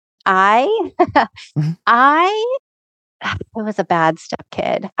Mhm. I was a bad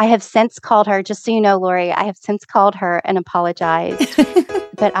stepkid. I have since called her, just so you know, Lori, I have since called her and apologized,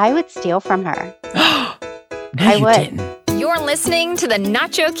 but I would steal from her. No, I you would. didn't. You're listening to the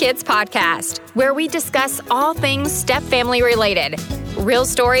Nacho Kids podcast, where we discuss all things step family related. Real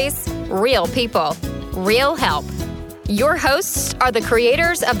stories, real people, real help. Your hosts are the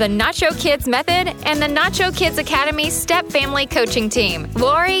creators of the Nacho Kids Method and the Nacho Kids Academy Step Family Coaching Team,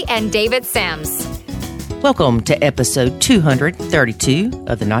 Lori and David Sims. Welcome to episode 232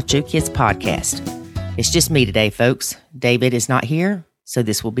 of the Nacho Kids podcast. It's just me today, folks. David is not here, so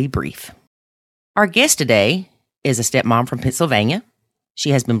this will be brief. Our guest today is a stepmom from Pennsylvania. She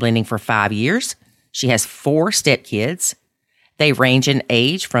has been blending for 5 years. She has 4 stepkids. They range in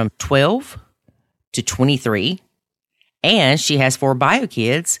age from 12 to 23. And she has 4 bio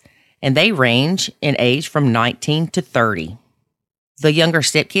kids, and they range in age from 19 to 30. The younger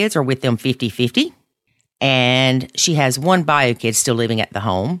stepkids are with them 50-50. And she has 1 bio kid still living at the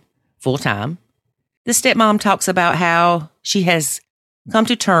home full time. The stepmom talks about how she has come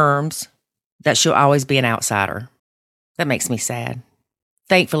to terms that she'll always be an outsider. That makes me sad.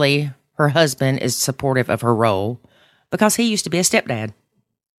 Thankfully, her husband is supportive of her role because he used to be a stepdad.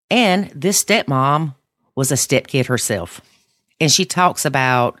 And this stepmom was a stepkid herself. And she talks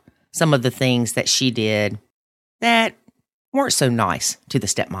about some of the things that she did that weren't so nice to the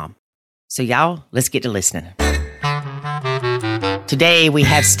stepmom. So y'all, let's get to listening. Today we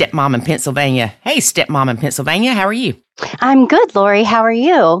have stepmom in Pennsylvania. Hey, stepmom in Pennsylvania, how are you? I'm good, Lori. How are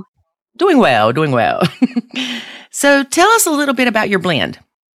you? Doing well. So tell us a little bit about your blend.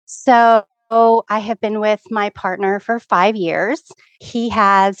 So I have been with my partner for 5 years. He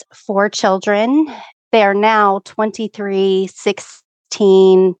has 4 children. They are now 23,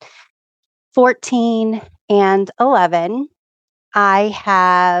 16, 14, and 11. I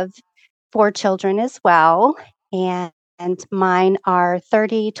have 4 children as well, and mine are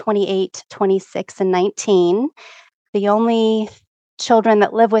 30, 28, 26, and 19. The only children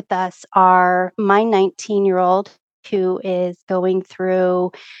that live with us are my 19-year-old, who is going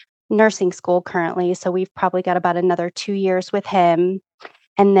through nursing school currently, so we've probably got about another 2 years with him.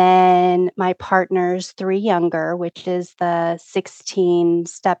 And then my partner's 3 younger, which is the 16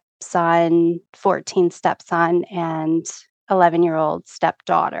 stepson, 14 stepson, and 11-year-old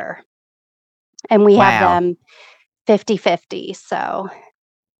stepdaughter. And we have them 50-50. So,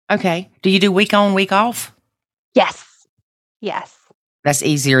 okay. Do you do week on, week off? Yes. That's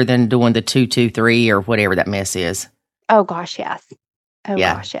easier than doing the 2-2-3 or whatever that mess is. Oh, gosh, yes.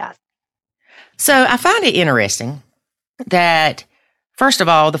 Gosh, yes. So I find it interesting that, first of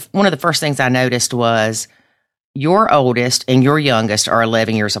all, one of the first things I noticed was your oldest and your youngest are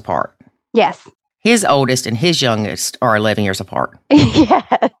 11 years apart. Yes. His oldest and his youngest are 11 years apart.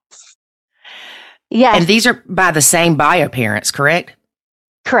 Yes. And these are by the same bio parents, correct?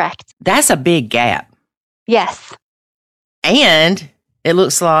 Correct. That's a big gap. Yes. And it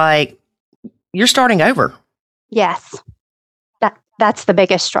looks like you're starting over. Yes. That's the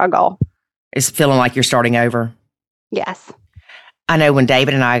biggest struggle. It's feeling like you're starting over. Yes. I know when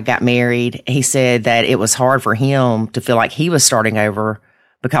David and I got married, he said that it was hard for him to feel like he was starting over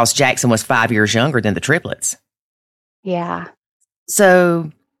because Jackson was 5 years younger than the triplets. Yeah.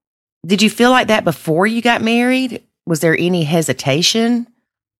 So did you feel like that before you got married? Was there any hesitation?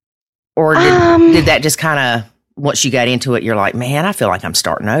 Or did that just kind of, once you got into it, you're like, man, I feel like I'm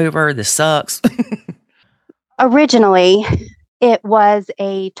starting over. This sucks. Originally, it was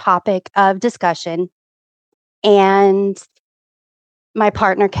a topic of discussion. And my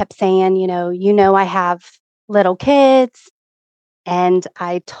partner kept saying, I have little kids. And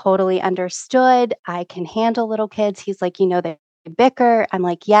I totally understood. I can handle little kids. He's like, they bicker. I'm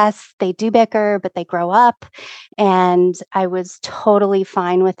like, yes, they do bicker, but they grow up. And I was totally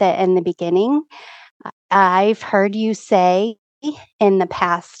fine with it in the beginning. I've heard you say in the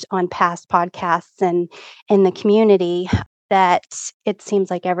past, on past podcasts and in the community, that it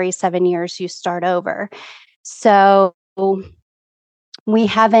seems like every 7 years you start over. So we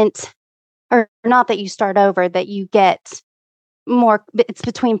haven't, or not that you start over, that you get more, it's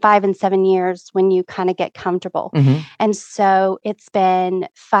between 5 and 7 years when you kind of get comfortable. Mm-hmm. And so it's been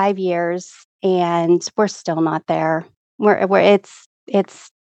 5 years and we're still not there. I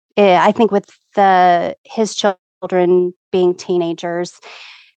think with his children being teenagers,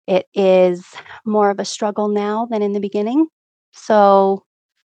 it is more of a struggle now than in the beginning. So,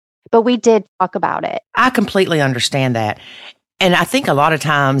 but we did talk about it. I completely understand that. And I think a lot of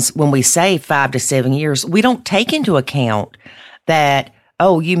times when we say 5 to 7 years, we don't take into account that,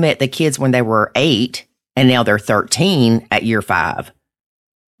 oh, you met the kids when they were 8 and now they're 13 at year 5.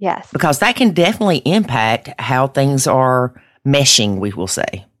 Yes. Because that can definitely impact how things are meshing, we will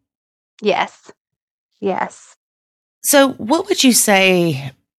say. Yes. Yes. So what would you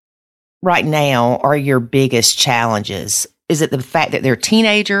say right now are your biggest challenges? Is it the fact that they're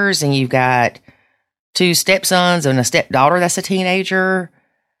teenagers and you've got 2 stepsons and a stepdaughter that's a teenager?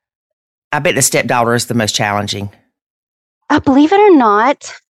 I bet the stepdaughter is the most challenging. Believe it or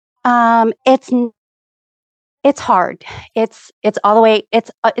not, it's hard. It's all the way.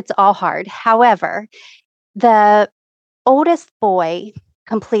 It's all hard. However, the oldest boy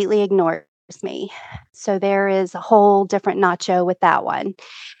completely ignores me, so there is a whole different nacho with that one.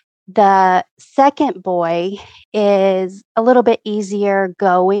 The second boy is a little bit easier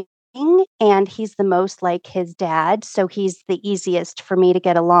going, and he's the most like his dad, so he's the easiest for me to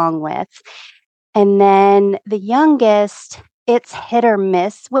get along with. And then the youngest, it's hit or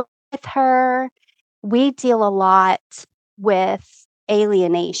miss with her. We deal a lot with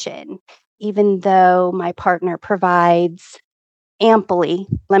alienation, even though my partner provides amply,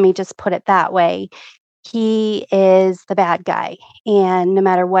 let me just put it that way. He is the bad guy, and no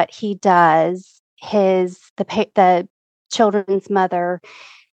matter what he does, the children's mother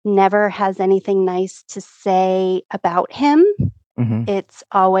never has anything nice to say about him. Mm-hmm. It's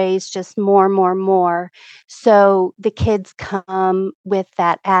always just more, more, more. So the kids come with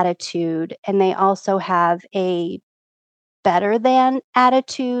that attitude, and they also have a better than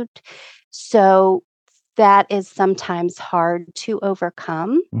attitude. So that is sometimes hard to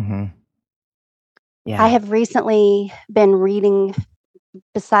overcome. Mm-hmm. Yeah. I have recently been reading,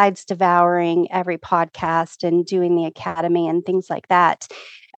 besides devouring every podcast and doing the academy and things like that,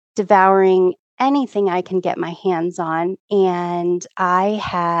 devouring anything I can get my hands on. And I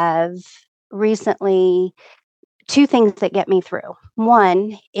have recently 2 things that get me through.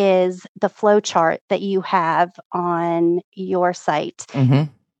 One is the flow chart that you have on your site, Mm-hmm.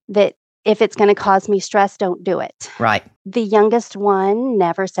 that if it's going to cause me stress, don't do it. Right. The youngest one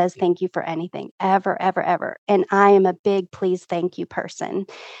never says thank you for anything, ever, ever, ever. And I am a big please, thank you person.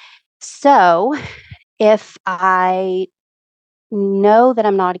 So if I know that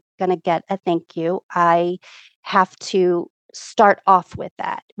I'm not going to get a thank you, I have to start off with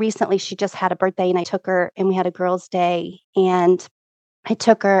that. Recently, she just had a birthday, and I took her, and we had a girls' day, and I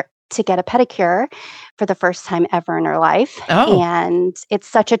took her to get a pedicure for the first time ever in her life. Oh. And it's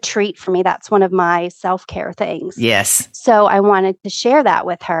such a treat for me. That's one of my self-care things. Yes. So I wanted to share that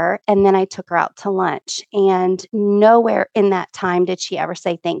with her. And then I took her out to lunch, and nowhere in that time did she ever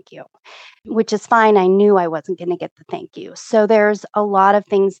say thank you, which is fine. I knew I wasn't going to get the thank you. So there's a lot of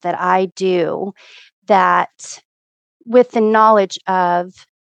things that I do that, with the knowledge of,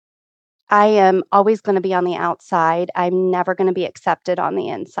 I am always going to be on the outside. I'm never going to be accepted on the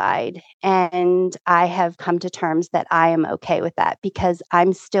inside. And I have come to terms that I am okay with that, because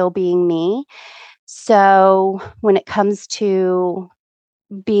I'm still being me. So when it comes to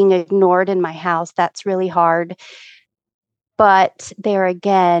being ignored in my house, that's really hard. But there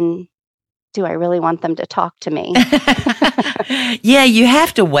again, do I really want them to talk to me? Yeah, you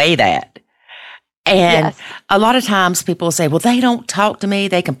have to weigh that. And Yes. a lot of times people say, well, they don't talk to me.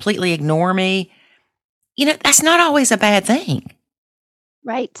 They completely ignore me. You know, that's not always a bad thing.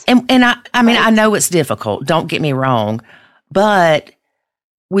 Right. And I mean, Right. I know it's difficult. Don't get me wrong. But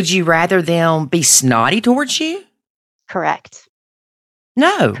would you rather them be snotty towards you? Correct.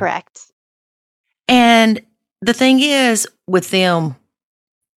 No. Correct. And the thing is, with them,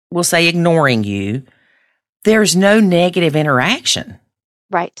 we'll say ignoring you, there's no negative interaction.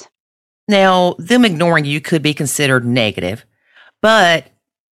 Right. Now, them ignoring you could be considered negative, but,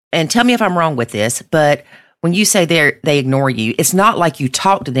 and tell me if I'm wrong with this, but when you say they ignore you, it's not like you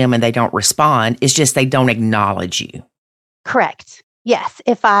talk to them and they don't respond. It's just they don't acknowledge you. Correct. Yes.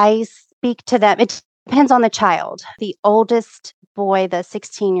 If I speak to them, it depends on the child. The oldest boy, the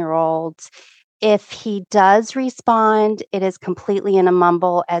 16-year-old, if he does respond, it is completely in a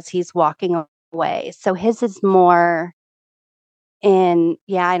mumble as he's walking away. So his is more in,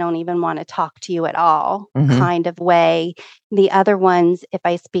 yeah, I don't even want to talk to you at all kind of way. The other ones, if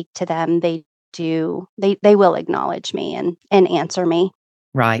I speak to them, they will acknowledge me and answer me.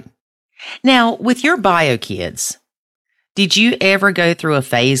 Right. Now, with your bio kids, did you ever go through a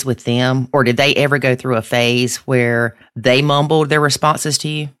phase with them, or did they ever go through a phase where they mumbled their responses to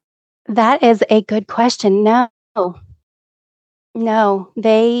you? That is a good question. No,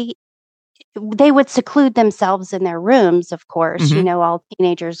 they would seclude themselves in their rooms, of course. You know, all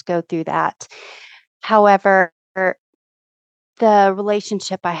teenagers go through that. However, the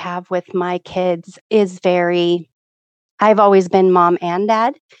relationship I have with my kids is I've always been mom and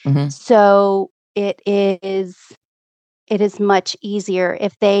dad. So it is it is much easier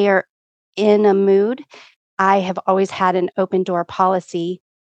if they are in a mood. I have always had an open door policy.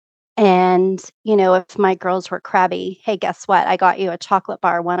 And, if my girls were crabby, hey, guess what? I got you a chocolate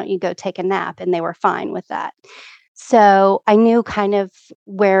bar. Why don't you go take a nap? And they were fine with that. So I knew kind of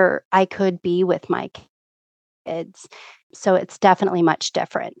where I could be with my kids. So it's definitely much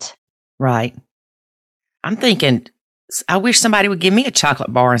different. Right. I'm thinking, I wish somebody would give me a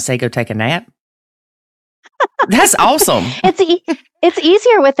chocolate bar and say, go take a nap. That's awesome. It's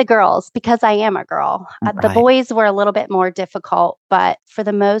easier with the girls because I am a girl. The Right. boys were a little bit more difficult, but for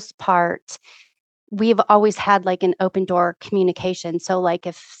the most part, we've always had like an open door communication. So like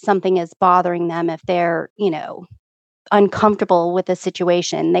if something is bothering them, if they're, uncomfortable with the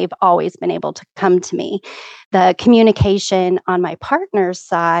situation, they've always been able to come to me. The communication on my partner's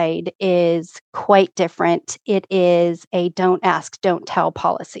side is quite different. It is a don't ask, don't tell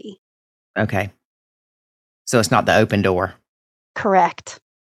policy. Okay. So it's not the open door. Correct.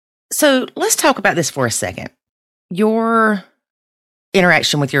 So let's talk about this for a second. Your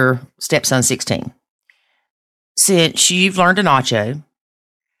interaction with your stepson, 16. Since you've learned a nacho,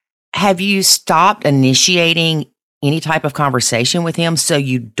 have you stopped initiating any type of conversation with him so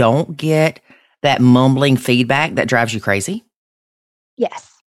you don't get that mumbling feedback that drives you crazy?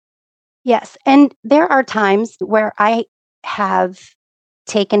 Yes. Yes. And there are times where I have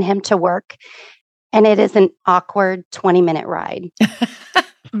taken him to work and it is an awkward 20-minute ride.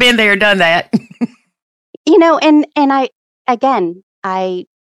 Been there, done that. And I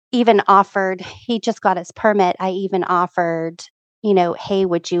even offered, he just got his permit. I even offered, hey,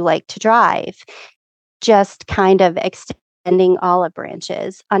 would you like to drive? Just kind of extending olive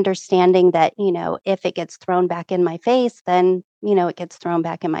branches, understanding that, if it gets thrown back in my face, then, it gets thrown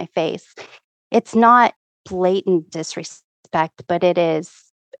back in my face. It's not blatant disrespect, but it is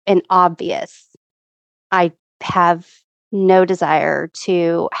an obvious, I have no desire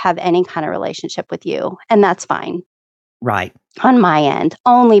to have any kind of relationship with you. And that's fine. Right. On my end,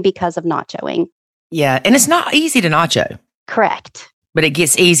 only because of nachoing. Yeah. And it's not easy to nacho. Correct. But it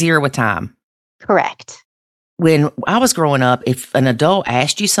gets easier with time. Correct. When I was growing up, if an adult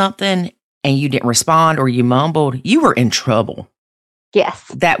asked you something and you didn't respond or you mumbled, you were in trouble. Yes.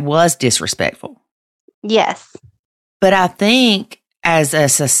 That was disrespectful. Yes. But I think as a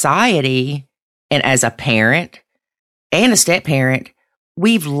society and as a parent and a step parent,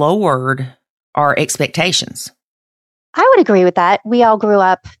 we've lowered our expectations. I would agree with that. We all grew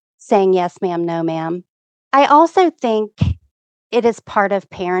up saying yes, ma'am, no, ma'am. I also think it is part of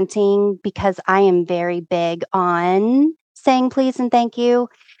parenting because I am very big on saying please and thank you.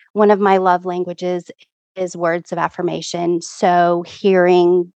 One of my love languages is words of affirmation. So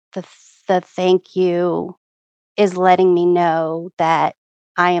hearing the thank you is letting me know that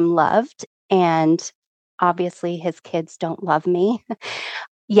I am loved. And obviously his kids don't love me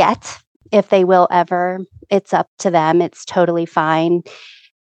yet. If they will ever, it's up to them. It's totally fine.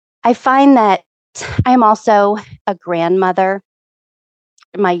 I find that I'm also a grandmother.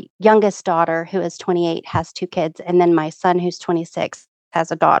 My youngest daughter, who is 28, has 2 kids. And then my son, who's 26,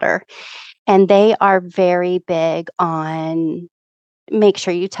 has a daughter. And they are very big on make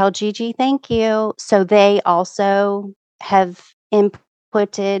sure you tell Gigi thank you. So they also have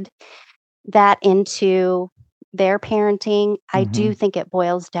inputted that into their parenting. I do think it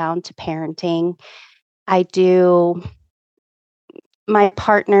boils down to parenting. My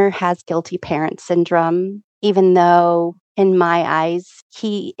partner has guilty parent syndrome, even though in my eyes,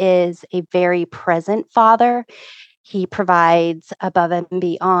 he is a very present father. He provides above and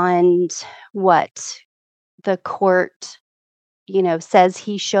beyond what the court, says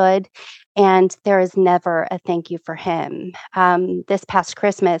he should. And there is never a thank you for him. This past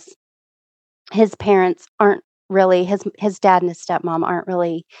Christmas, his parents aren't really, his dad and his stepmom aren't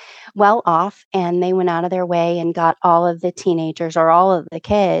really well off. And they went out of their way and got all of the teenagers or all of the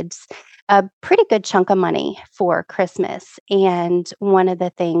kids a pretty good chunk of money for Christmas. And one of the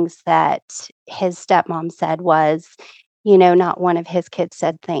things that his stepmom said was, not one of his kids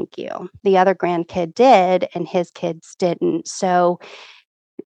said thank you. The other grandkid did, and his kids didn't. So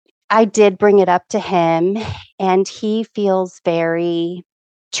I did bring it up to him, and he feels very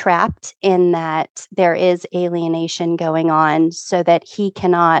trapped in that there is alienation going on so that he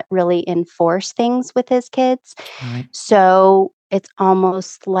cannot really enforce things with his kids. Right. So it's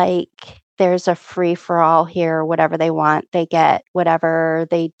almost like there's a free for all here. Whatever they want, they get. Whatever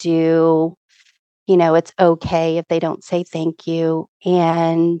they do, it's okay if they don't say thank you.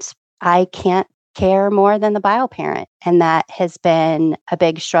 And I can't care more than the bio parent. And that has been a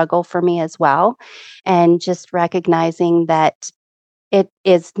big struggle for me as well. And just recognizing that it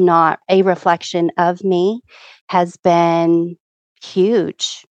is not a reflection of me, has been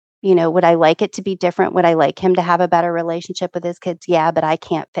huge. Would I like it to be different? Would I like him to have a better relationship with his kids? Yeah, but I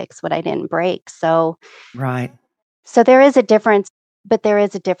can't fix what I didn't break. So Right. there is a difference, but there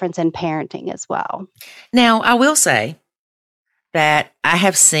is a difference in parenting as well. Now, I will say that I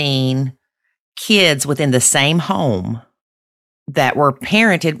have seen kids within the same home that were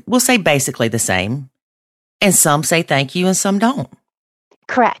parented, we'll say basically the same, and some say thank you and some don't.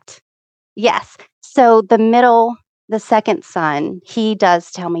 Correct. Yes. So the second son, he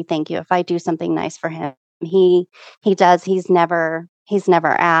does tell me thank you if I do something nice for him. He does. He's never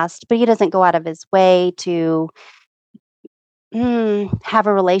asked, but he doesn't go out of his way to have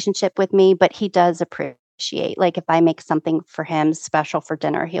a relationship with me, but he does appreciate, like, if I make something for him special for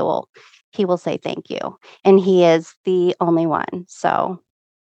dinner, he will say thank you. And he is the only one. So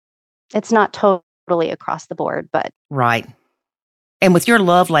it's not totally across the board, but Right. And with your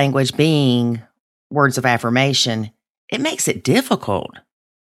love language being words of affirmation, it makes it difficult.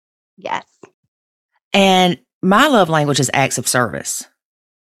 yes. And my love language is acts of service.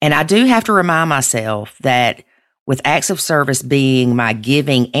 And I do have to remind myself that with acts of service being my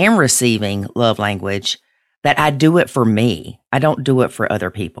giving and receiving love language, that I do it for me. I don't do it for other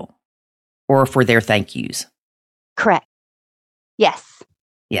people or for their thank yous. Correct. Yes.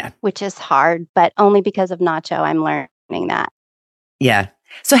 Yeah. Which is hard, but only because of Nacho, I'm learning that. Yeah.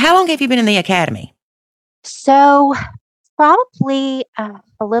 So how long have you been in the academy? So probably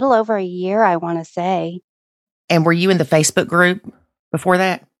a little over a year, I want to say. And were you in the Facebook group before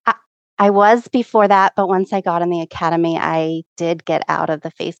that? I was before that, but once I got in the academy, I did get out of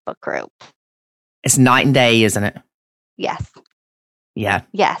the Facebook group. It's night and day, isn't it? Yes. Yeah.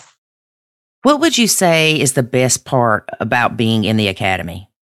 Yes. What would you say is the best part about being in the academy?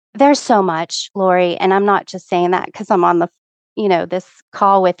 There's so much, Lori, and I'm not just saying that because I'm on this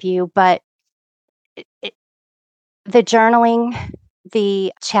call with you, but the journaling,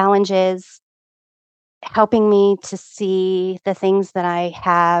 the challenges, helping me to see the things that I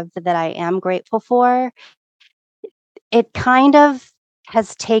have that I am grateful for, it kind of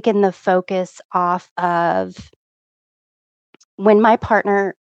has taken the focus off of when my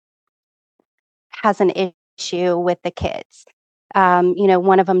partner has an issue with the kids.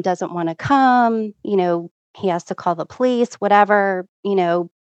 One of them doesn't want to come, he has to call the police, whatever,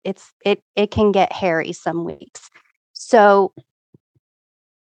 it can get hairy some weeks. So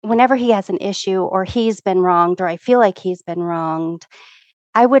whenever he has an issue or he's been wronged or I feel like he's been wronged,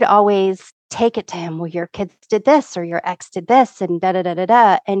 I would always take it to him. Well, your kids did this or your ex did this and da da da da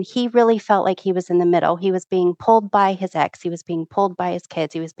da. And he really felt like he was in the middle. He was being pulled by his ex. He was being pulled by his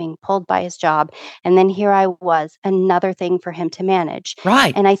kids. He was being pulled by his job. And then here I was, another thing for him to manage.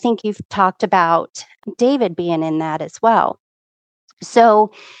 Right. And I think you've talked about David being in that as well.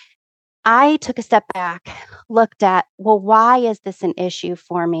 So I took a step back, looked at, well, why is this an issue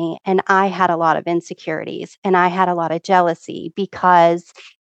for me? And I had a lot of insecurities and I had a lot of jealousy because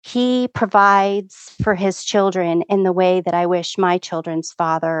he provides for his children in the way that I wish my children's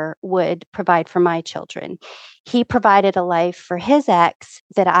father would provide for my children. He provided a life for his ex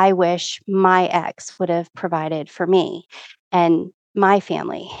that I wish my ex would have provided for me and my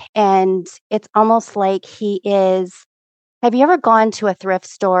family. And it's almost like he is. Have you ever gone to a thrift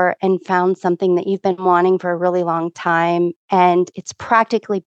store and found something that you've been wanting for a really long time and it's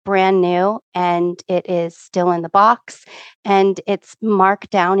practically brand new and it is still in the box and it's marked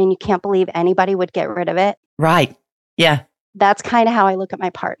down and you can't believe anybody would get rid of it? Right. Yeah. That's kind of how I look at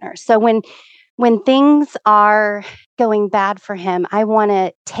my partner. So when things are going bad for him, I want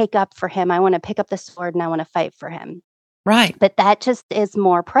to take up for him. I want to pick up the sword and I want to fight for him. Right. But that just is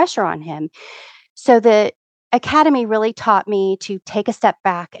more pressure on him. So the Academy really taught me to take a step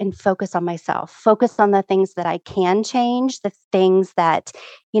back and focus on myself, focus on the things that I can change, the things that,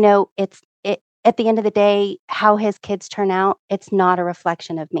 at the end of the day, how his kids turn out, it's not a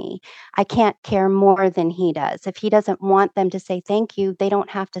reflection of me. I can't care more than he does. If he doesn't want them to say thank you, they don't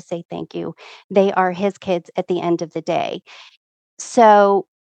have to say thank you. They are his kids at the end of the day. So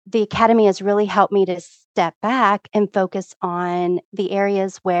the Academy has really helped me to step back and focus on the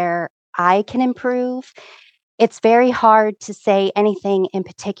areas where I can improve. It's very hard to say anything in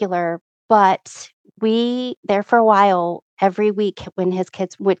particular, but there for a while, every week when his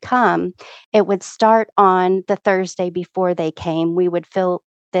kids would come, it would start on the Thursday before they came. We would feel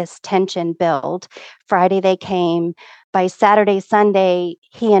this tension build. Friday they came. By Saturday, Sunday,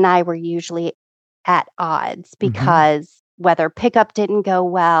 he and I were usually at odds because whether pickup didn't go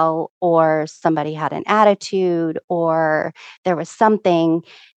well or somebody had an attitude or there was something,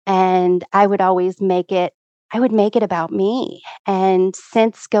 and I would always make it I would make it about me. And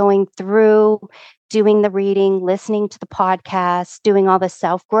since going through doing the reading, listening to the podcast, doing all the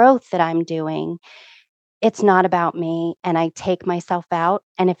self-growth that I'm doing, it's not about me. And I take myself out.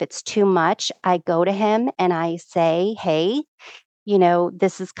 And if it's too much, I go to him and I say, hey,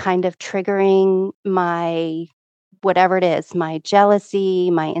 this is kind of triggering my whatever it is, my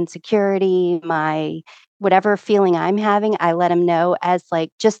jealousy, my insecurity, my whatever feeling I'm having. I let him know as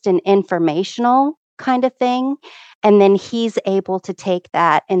like just an informational kind of thing. And then he's able to take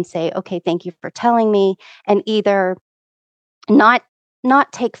that and say, okay, thank you for telling me. And either not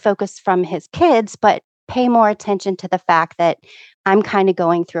take focus from his kids, but pay more attention to the fact that I'm kind of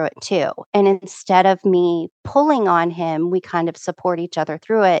going through it too. And instead of me pulling on him, we kind of support each other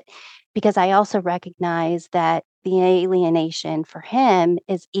through it, because I also recognize that the alienation for him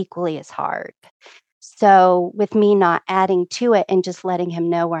is equally as hard. So with me not adding to it and just letting him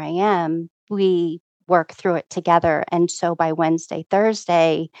know where I am, we work through it together. And so by Wednesday,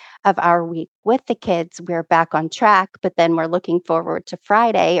 Thursday of our week with the kids, we're back on track, but then we're looking forward to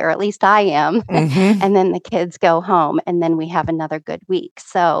Friday, or at least I am. Mm-hmm. And then the kids go home and then we have another good week.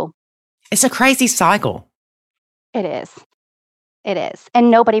 So It's a crazy cycle. it is. It is.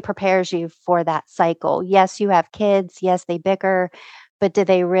 And nobody prepares you for that cycle. Yes, you have kids. Yes, they bicker, but do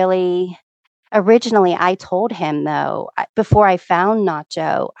they really? Originally, I told him though, before I found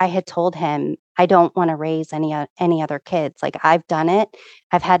Nacho, I had told him I don't want to raise any other kids. Like I've done it.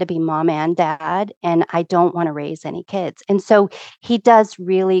 I've had to be mom and dad, and I don't want to raise any kids. And so he does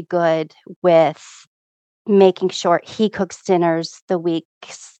really good with making sure he cooks dinners the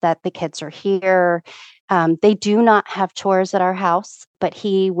weeks that the kids are here. They do not have chores at our house, but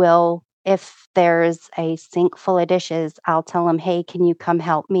he will. If there's a sink full of dishes, I'll tell him, hey, can you come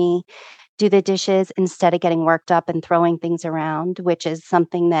help me do the dishes instead of getting worked up and throwing things around, which is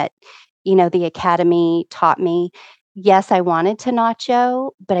something that, the academy taught me. Yes, I wanted to nacho,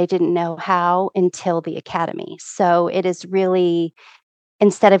 but I didn't know how until the academy. So it is really,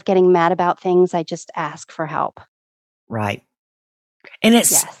 instead of getting mad about things, I just ask for help. Right. And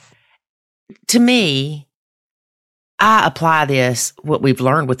it's, Yes. to me, I apply this, what we've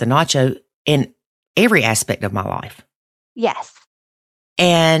learned with the nacho, in every aspect of my life. Yes.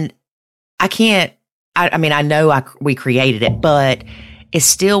 And I mean, I know we created it, but it's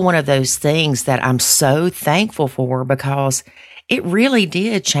still one of those things that I'm so thankful for, because it really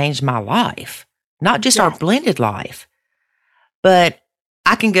did change my life, not just our Yes. blended life, but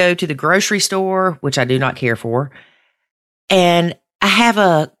I can go to the grocery store, which I do not care for, and I have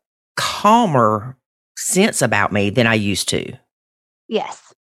a calmer sense about me than I used to.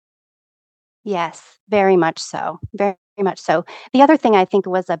 Yes. Yes, very much so. Very much so. The other thing I think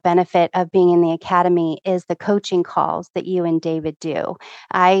was a benefit of being in the academy is the coaching calls that you and David do.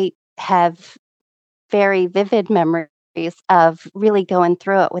 I have very vivid memories of really going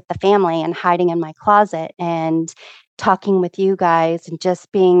through it with the family and hiding in my closet and talking with you guys and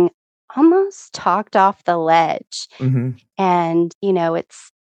just being almost talked off the ledge. Mm-hmm. And,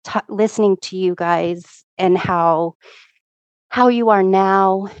 it's listening to you guys and how you are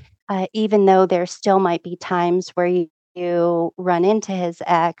now, even though there still might be times where you run into his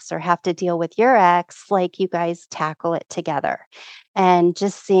ex or have to deal with your ex, like you guys tackle it together. And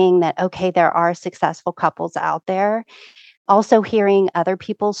just seeing that, okay, there are successful couples out there. Also hearing other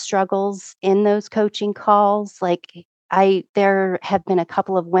people's struggles in those coaching calls. Like there have been a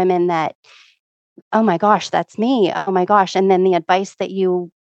couple of women that, oh my gosh, that's me. Oh my gosh. And then the advice that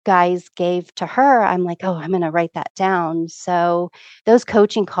you guys gave to her, I'm like, oh, I'm going to write that down. So those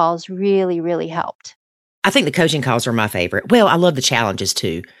coaching calls really, really helped. I think the coaching calls are my favorite. Well, I love the challenges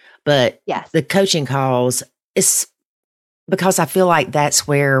too, but Yes. the coaching calls is because I feel like that's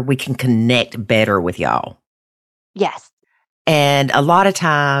where we can connect better with y'all. Yes. And a lot of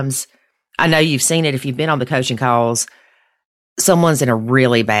times, I know you've seen it if you've been on the coaching calls, someone's in a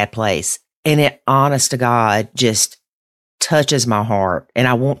really bad place, and it, honest to God, just touches my heart, and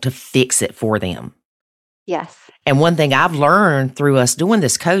I want to fix it for them. Yes. And one thing I've learned through us doing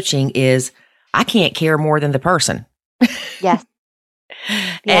this coaching is I can't care more than the person. Yes.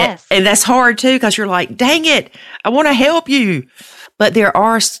 Yes. And that's hard too, because you're like, dang it, I want to help you. But there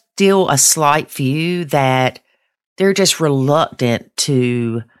are still a slight few that they're just reluctant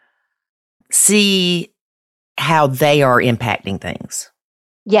to see how they are impacting things.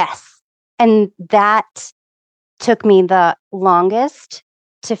 Yes. And that took me the longest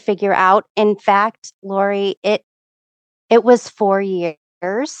to figure out. In fact, Lori, it was 4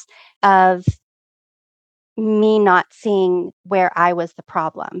 years of me not seeing where I was the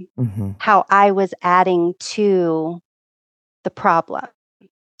problem, how I was adding to the problem.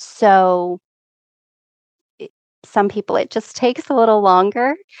 So some people, it just takes a little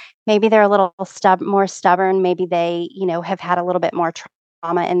longer. Maybe they're a little more stubborn. Maybe they, have had a little bit more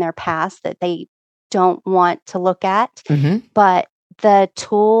trauma in their past that they don't want to look at. Mm-hmm. But the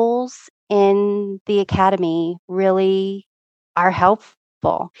tools in the academy really are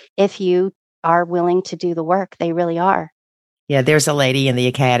helpful if you are willing to do the work. They really are. Yeah, there's a lady in the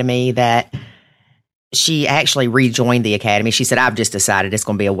academy that she actually rejoined the academy. She said, I've just decided it's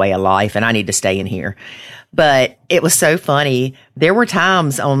going to be a way of life and I need to stay in here. But it was so funny. There were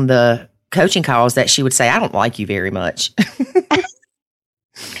times on the coaching calls that she would say, I don't like you very much.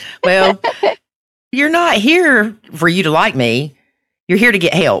 Well, you're not here for you to like me. You're here to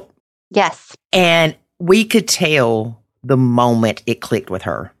get help. Yes. And we could tell the moment it clicked with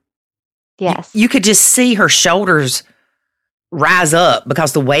her. Yes. You could just see her shoulders rise up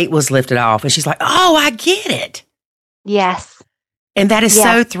because the weight was lifted off. And she's like, oh, I get it. Yes. And that is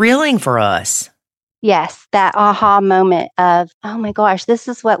so thrilling for us. Yes. That aha moment of, oh my gosh, this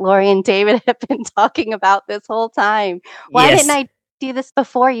is what Lori and David have been talking about this whole time. Why didn't I do this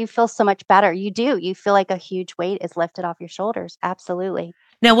before? You feel so much better. You do. You feel like a huge weight is lifted off your shoulders. Absolutely.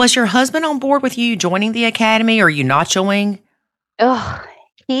 Now, was your husband on board with you joining the academy, or are you nachoing? Oh,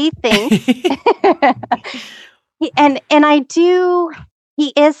 he thinks. And I do,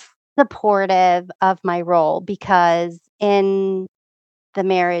 he is supportive of my role because in the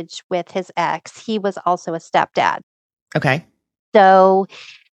marriage with his ex, he was also a stepdad. Okay. So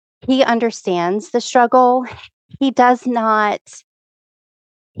he understands the struggle. He does not,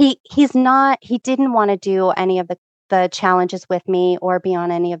 he didn't want to do any of the challenges with me or be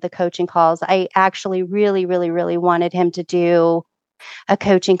on any of the coaching calls. I actually really, really, really wanted him to do a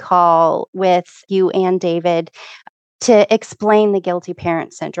coaching call with you and David to explain the guilty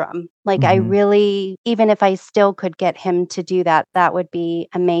parent syndrome. Like I really, even if I still could get him to do that, that would be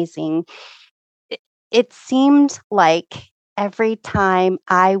amazing. It seemed like every time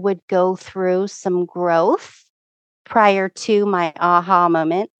I would go through some growth prior to my aha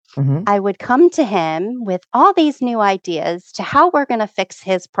moment, I would come to him with all these new ideas to how we're going to fix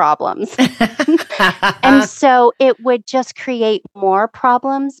his problems. And so it would just create more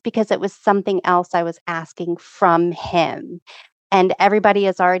problems because it was something else I was asking from him. And everybody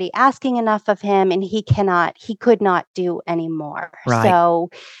is already asking enough of him and he could not do anymore. Right. So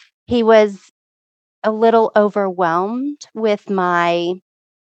he was a little overwhelmed with my,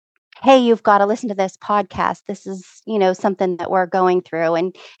 hey, you've got to listen to this podcast. This is, something that we're going through.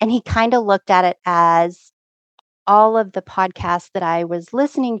 And he kind of looked at it as all of the podcasts that I was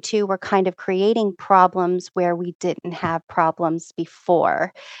listening to were kind of creating problems where we didn't have problems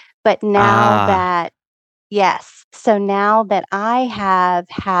before. But now so now that I have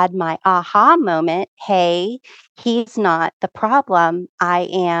had my aha moment, hey, he's not the problem, I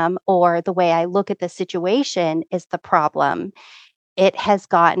am, or the way I look at the situation is the problem. It has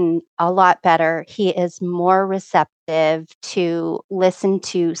gotten a lot better. He is more receptive to listen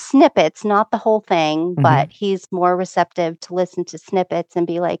to snippets, not the whole thing, but he's more receptive to listen to snippets and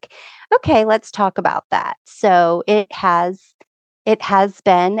be like, okay, let's talk about that. So it has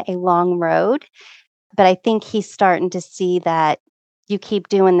been a long road, but I think he's starting to see that you keep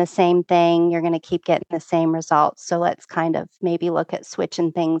doing the same thing, you're going to keep getting the same results. So let's kind of maybe look at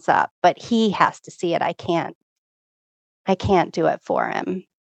switching things up. But he has to see it. I can't do it for him.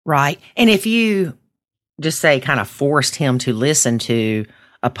 Right. And if you just say kind of forced him to listen to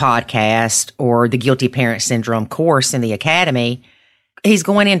a podcast or the Guilty Parent Syndrome course in the academy, he's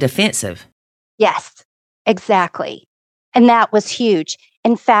going in defensive. Yes, exactly. And that was huge.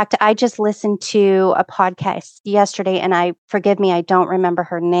 In fact, I just listened to a podcast yesterday and forgive me, I don't remember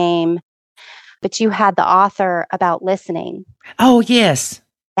her name, but you had the author about listening. Oh, yes.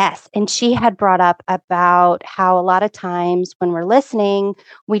 Yes. And she had brought up about how a lot of times when we're listening,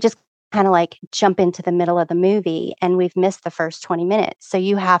 we just kind of like jump into the middle of the movie and we've missed the first 20 minutes. So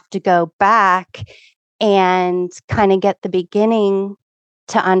you have to go back and kind of get the beginning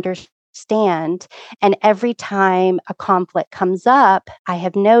to understand. And every time a conflict comes up, I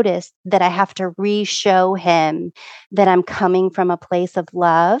have noticed that I have to re-show him that I'm coming from a place of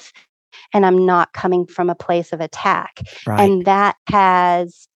love and I'm not coming from a place of attack. Right. And that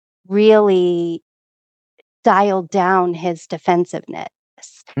has really dialed down his defensiveness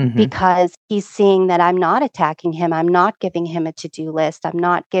because he's seeing that I'm not attacking him. I'm not giving him a to-do list. I'm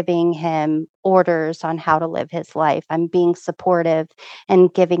not giving him orders on how to live his life. I'm being supportive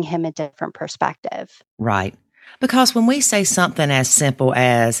and giving him a different perspective. Right. Because when we say something as simple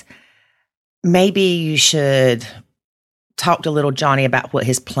as maybe you should talk to little Johnny about what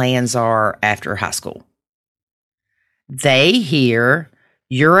his plans are after high school, they hear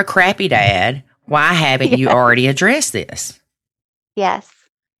you're a crappy dad. Why haven't you already addressed this? Yes.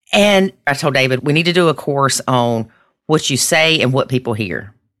 And I told David, we need to do a course on what you say and what people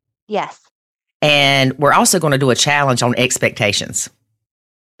hear. Yes. And we're also going to do a challenge on expectations.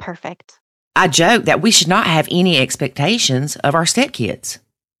 Perfect. I joke that we should not have any expectations of our stepkids.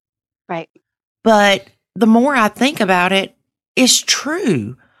 Right. But the more I think about it, it's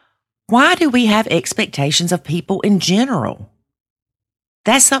true. Why do we have expectations of people in general?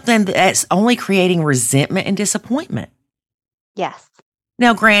 That's something that's only creating resentment and disappointment. Yes.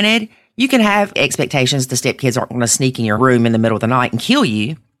 Now, granted, you can have expectations the stepkids aren't going to sneak in your room in the middle of the night and kill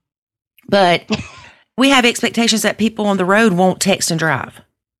you. But we have expectations that people on the road won't text and drive.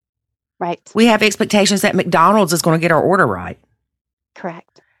 Right. We have expectations that McDonald's is going to get our order right.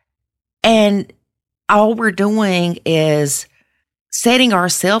 Correct. And all we're doing is setting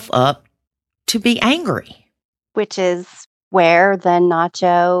ourselves up to be angry. Which is where the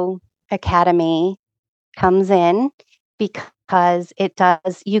Nacho Academy comes in, because it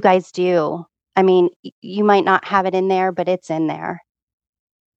does, you guys do. I mean, you might not have it in there, but it's in there.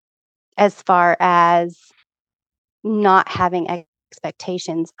 As far as not having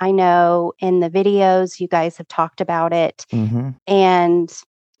expectations, I know in the videos you guys have talked about it, and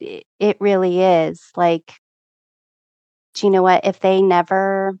it really is like, do you know what? If they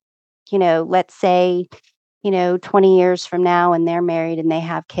never, let's say, 20 years from now and they're married and they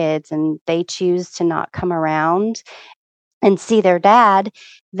have kids and they choose to not come around and see their dad,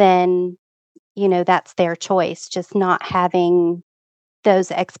 then, that's their choice. Just not having those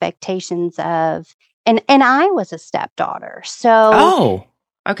expectations of, and I was a stepdaughter. So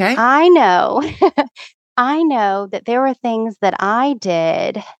okay. I know, I know that there were things that I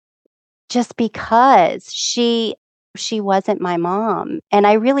did just because she wasn't my mom. And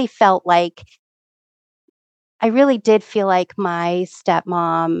I really did feel like my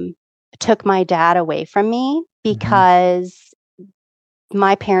stepmom took my dad away from me, because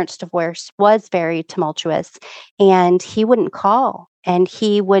my parents' divorce was very tumultuous, and he wouldn't call and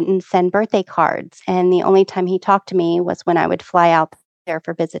he wouldn't send birthday cards. And the only time he talked to me was when I would fly out there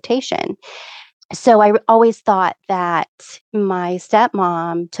for visitation. So I always thought that my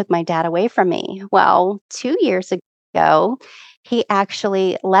stepmom took my dad away from me. Well, 2 years ago, he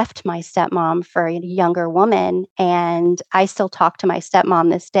actually left my stepmom for a younger woman, and I still talk to my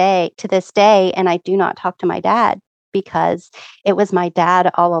stepmom to this day, and I do not talk to my dad because it was my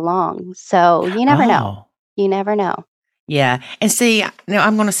dad all along. So you never know. You never know. Yeah. And see, now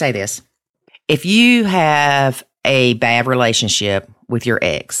I'm going to say this. If you have a bad relationship with your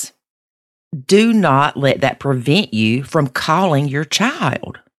ex, do not let that prevent you from calling your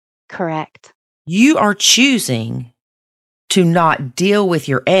child. Correct. You are choosing to not deal with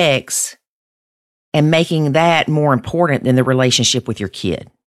your ex and making that more important than the relationship with your kid.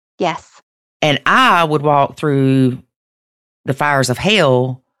 Yes. And I would walk through the fires of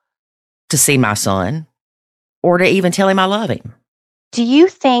hell to see my son or to even tell him I love him. Do you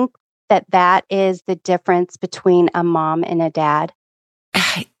think that is the difference between a mom and a dad?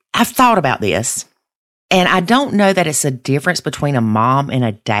 I've thought about this, and I don't know that it's a difference between a mom and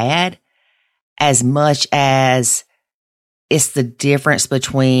a dad as much as it's the difference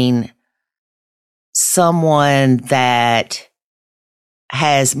between someone that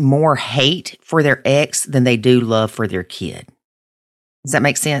has more hate for their ex than they do love for their kid. Does that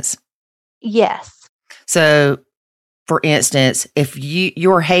make sense? Yes. So, for instance, if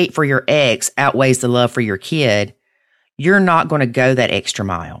your hate for your ex outweighs the love for your kid, you're not going to go that extra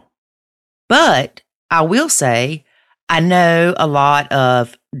mile. But I will say, I know a lot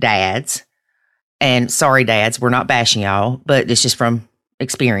of dads, and sorry, dads, we're not bashing y'all, but it's just from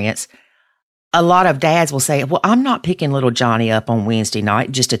experience. A lot of dads will say, well, I'm not picking little Johnny up on Wednesday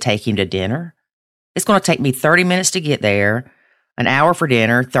night just to take him to dinner. It's going to take me 30 minutes to get there, an hour for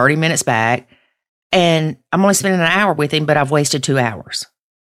dinner, 30 minutes back, and I'm only spending an hour with him, but I've wasted 2 hours.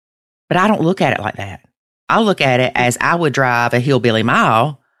 But I don't look at it like that. I look at it as I would drive a hillbilly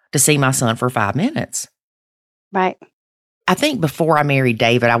mile to see my son for 5 minutes. Right. I think before I married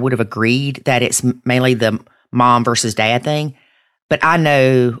David, I would have agreed that it's mainly the mom versus dad thing. But I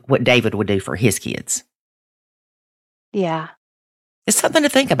know what David would do for his kids. Yeah. It's something to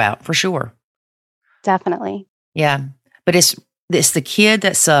think about for sure. Definitely. Yeah. But it's the kid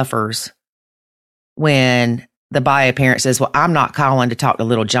that suffers when the bio parent says, well, I'm not calling to talk to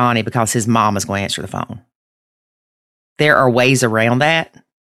little Johnny because his mom is going to answer the phone. There are ways around that.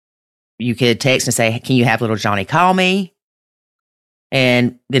 You could text and say, hey, can you have little Johnny call me?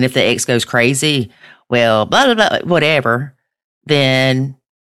 And then if the ex goes crazy, well, blah, blah, blah, whatever, then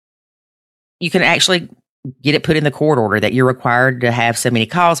you can actually get it put in the court order that you're required to have so many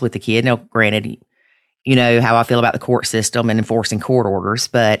calls with the kid. Now, granted, you know how I feel about the court system and enforcing court orders,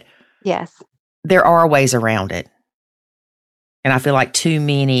 but Yes. there are ways around it. And I feel like too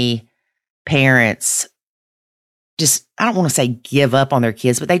many parents just, I don't want to say give up on their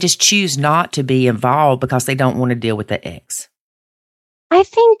kids, but they just choose not to be involved because they don't want to deal with the ex. I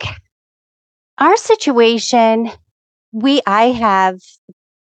think our situation, I have,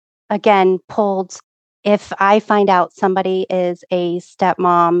 again, pulled, if I find out somebody is a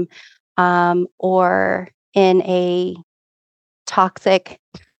stepmom or in a toxic,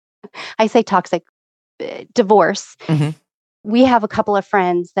 I say toxic, divorce, Mm-hmm. we have a couple of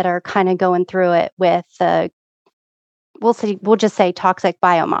friends that are kind of going through it with we'll just say toxic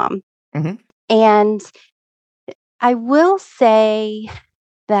bio mom. Mm-hmm. And I will say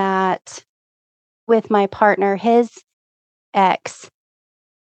that with my partner, his ex,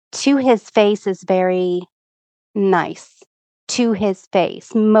 to his face is very nice to his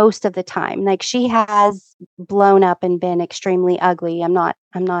face most of the time. Like, she has blown up and been extremely ugly. I'm not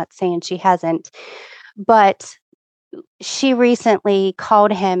saying she hasn't, but she recently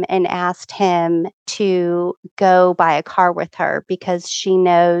called him and asked him to go buy a car with her because she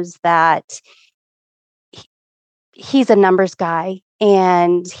knows that he's a numbers guy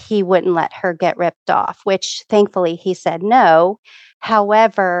and he wouldn't let her get ripped off, which thankfully he said no.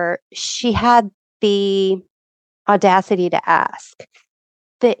 However, she had the audacity to ask.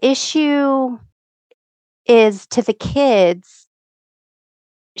 The issue is, to the kids,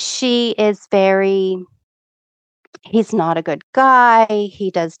 she is very, he's not a good guy.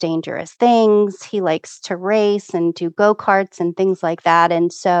 He does dangerous things. He likes to race and do go-karts and things like that.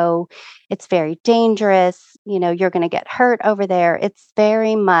 And so it's very dangerous. You know, you're going to get hurt over there. It's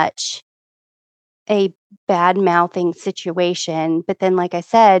very much a bad mouthing situation. But then, like I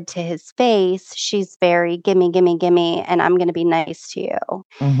said, to his face, she's very gimme, gimme, gimme, and I'm going to be nice to you.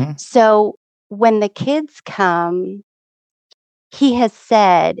 Mm-hmm. So when the kids come, he has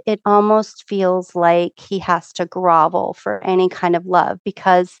said it almost feels like he has to grovel for any kind of love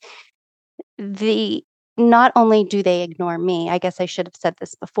because the not only do they ignore me, I guess I should have said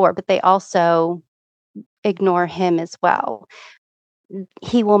this before, but they also ignore him as well.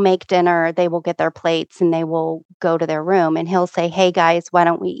 He will make dinner, they will get their plates and they will go to their room and he'll say, "Hey guys, why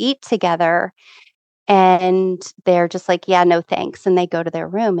don't we eat together?" And they're just like, "Yeah, no thanks." And they go to their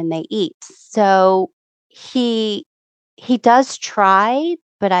room and they eat. So he does try,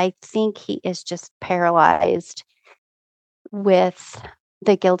 but I think he is just paralyzed with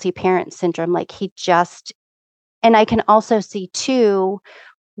the guilty parent syndrome. Like, he just, and I can also see too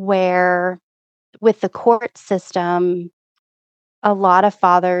where with the court system, a lot of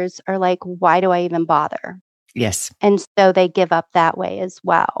fathers are like, why do I even bother? Yes. And so they give up that way as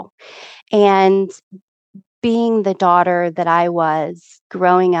well. And being the daughter that I was,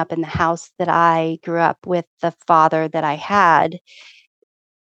 growing up in the house that I grew up with, the father that I had,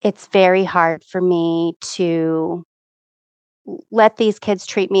 it's very hard for me to let these kids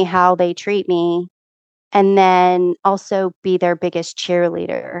treat me how they treat me and then also be their biggest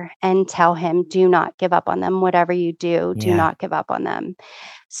cheerleader and tell him, do not give up on them. Whatever you do, do Yeah. not give up on them.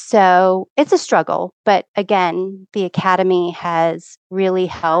 So it's a struggle. But again, the Academy has really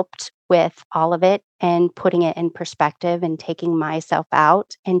helped with all of it and putting it in perspective and taking myself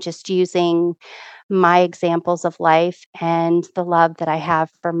out and just using my examples of life and the love that I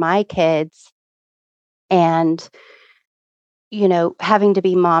have for my kids and, you know, having to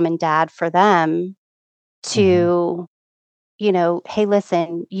be mom and dad for them Mm-hmm. to, you know, hey,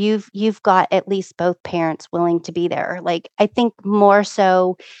 listen, you've got at least both parents willing to be there. Like, I think more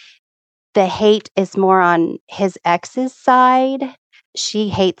so the hate is more on his ex's side. She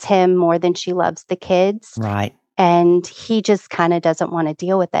hates him more than she loves the kids. Right. And he just kind of doesn't want to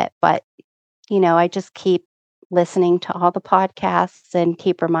deal with it. But, you know, I just keep listening to all the podcasts and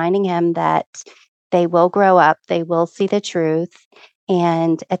keep reminding him that they will grow up, they will see the truth.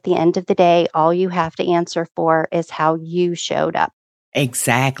 And at the end of the day, all you have to answer for is how you showed up.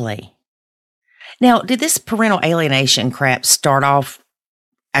 Exactly. Now, did this parental alienation crap start off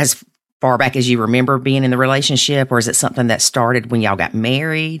as far back as you remember being in the relationship, or is it something that started when y'all got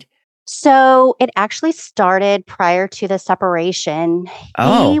married? So it actually started prior to the separation. He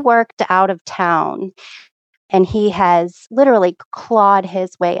Oh, worked out of town and he has literally clawed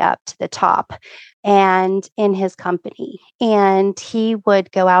his way up to the top and in his company. And he would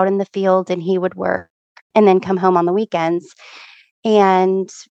go out in the field and he would work and then come home on the weekends. And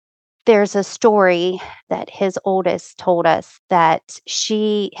there's a story that his oldest told us that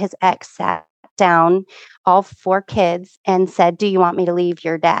his ex sat down, all four kids, and said, "Do you want me to leave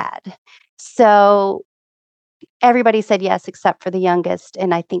your dad?" So everybody said yes, except for the youngest.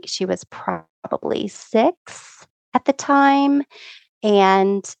 And I think she was probably 6 at the time.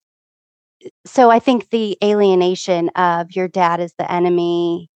 And so I think the alienation of your dad is the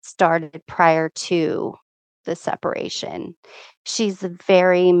enemy started prior to the separation. She's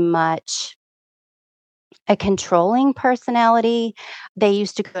very much a controlling personality. They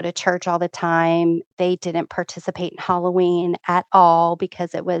used to go to church all the time. They didn't participate in Halloween at all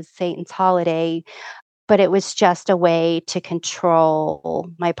because it was Satan's holiday, but it was just a way to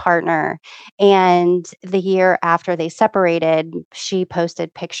control my partner. And the year after they separated, she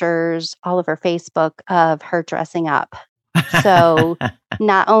posted pictures all over Facebook of her dressing up. So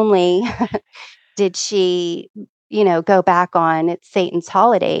not only did she, go back on it's Satan's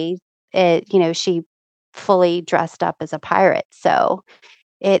holiday, she fully dressed up as a pirate. So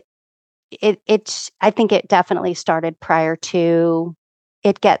it I think it definitely started prior to.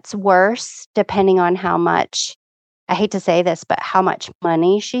 It gets worse depending on how much, I hate to say this, but how much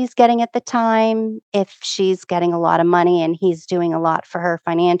money she's getting at the time. If she's getting a lot of money and he's doing a lot for her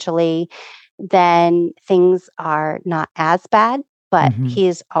financially, then things are not as bad, but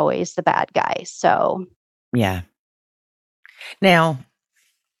he's always the bad guy. So, yeah. Now,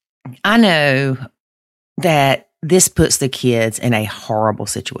 I know that this puts the kids in a horrible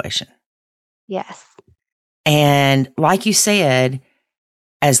situation. yes. And like you said,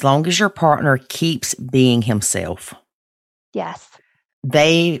 as long as your partner keeps being himself, Yes.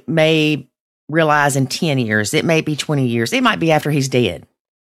 they may realize in 10 years, it may be 20 years, it might be after he's dead,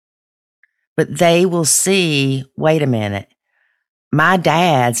 but they will see, wait a minute, my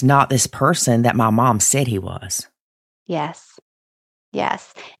dad's not this person that my mom said he was. Yes.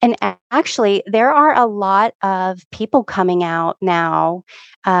 Yes. And actually, there are a lot of people coming out now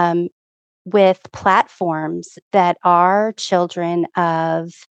with platforms that are children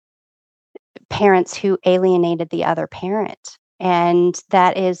of parents who alienated the other parent. And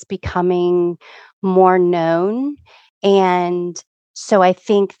that is becoming more known. And so I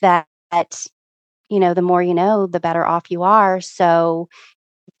think that, the more you know, the better off you are. So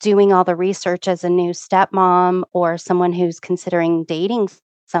doing all the research as a new stepmom or someone who's considering dating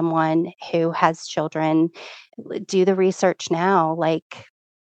someone who has children, do the research now. Like,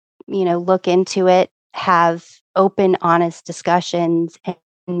 look into it, have open, honest discussions, and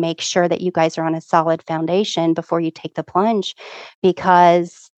make sure that you guys are on a solid foundation before you take the plunge,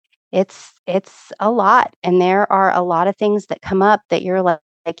 because it's a lot. And there are a lot of things that come up that you're like,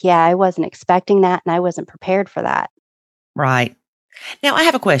 yeah, I wasn't expecting that and I wasn't prepared for that. Right. Now, I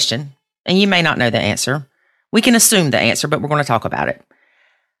have a question, and you may not know the answer. We can assume the answer, but we're going to talk about it.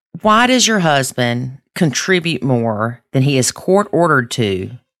 Why does your husband contribute more than he is court ordered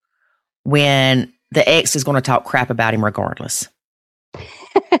to when the ex is going to talk crap about him regardless?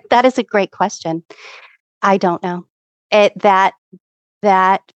 That is a great question. I don't know. That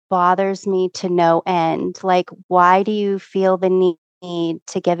bothers me to no end. Like, why do you feel the need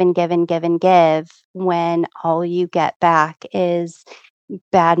to give and give and give and give when all you get back is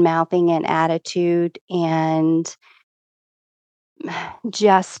bad mouthing and attitude and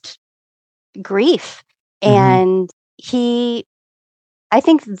just grief? And I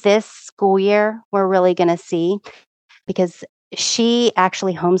think this school year we're really going to see, because she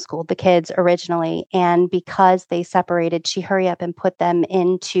actually homeschooled the kids originally. And because they separated, she hurried up and put them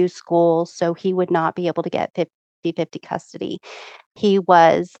into school so he would not be able to get 50-50 custody. He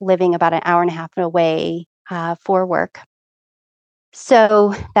was living about an hour and a half away for work.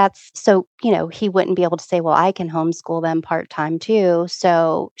 So he wouldn't be able to say, well, I can homeschool them part-time too.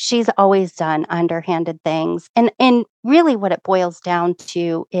 So she's always done underhanded things. And really what it boils down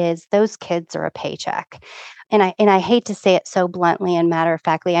to is those kids are a paycheck. And I hate to say it so bluntly and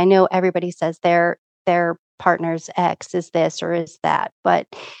matter-of-factly. I know everybody says their partner's ex is this or is that, but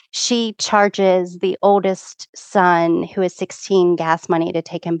she charges the oldest son, who is 16, gas money to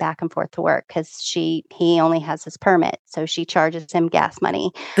take him back and forth to work because he only has his permit. So she charges him gas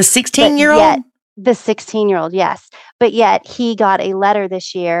money. The 16-year-old? The 16-year-old, yes. But yet he got a letter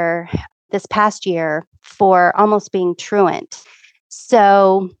this past year, for almost being truant.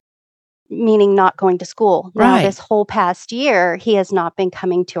 So meaning not going to school. Now, this whole past year, he has not been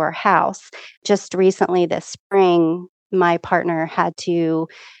coming to our house. Just recently this spring, my partner had to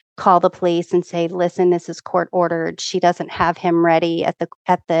call the police and say, listen, this is court ordered. She doesn't have him ready at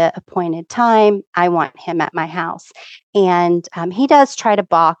the appointed time. I want him at my house. And he does try to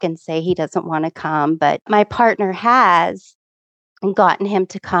balk and say he doesn't want to come. But my partner has gotten him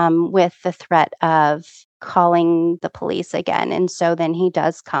to come with the threat of calling the police again. And so then he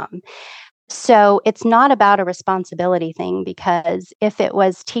does come. So it's not about a responsibility thing, because if it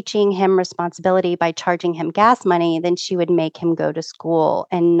was teaching him responsibility by charging him gas money, then she would make him go to school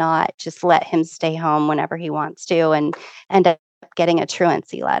and not just let him stay home whenever he wants to and end up getting a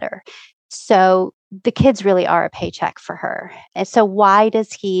truancy letter. So the kids really are a paycheck for her. And so why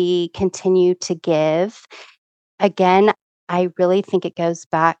does he continue to give? Again, I really think it goes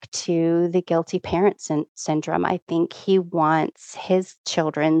back to the guilty parent syndrome. I think he wants his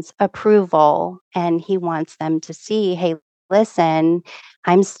children's approval, and he wants them to see, hey, listen,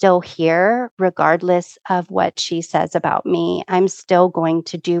 I'm still here regardless of what she says about me. I'm still going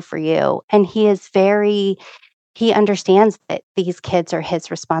to do for you. And he understands that these kids are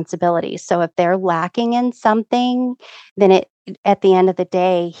his responsibility. So if they're lacking in something, then at the end of the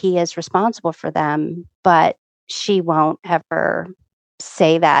day, he is responsible for them. But she won't ever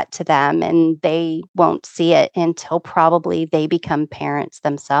say that to them, and they won't see it until probably they become parents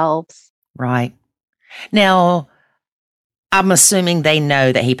themselves. Right. Now, I'm assuming they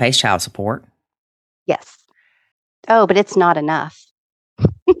know that he pays child support. Yes. Oh, but it's not enough.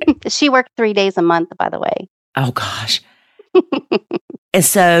 She worked 3 days a month, by the way. Oh, gosh. And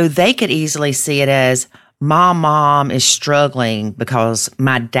so they could easily see it as my mom is struggling because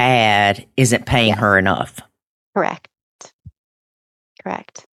my dad isn't paying her enough. Correct.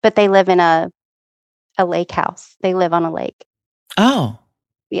 But they live in a lake house. They live on a lake. Oh.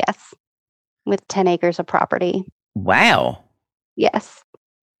 Yes. With 10 acres of property. Wow. Yes.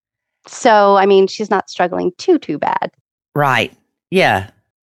 So, I mean, she's not struggling too bad. Right. Yeah.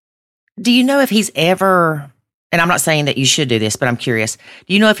 Do you know if he's ever, and I'm not saying that you should do this, but I'm curious,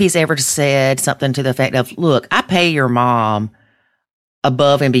 do you know if he's ever said something to the effect of, look, I pay your mom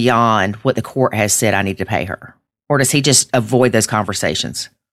above and beyond what the court has said I need to pay her? Or does he just avoid those conversations?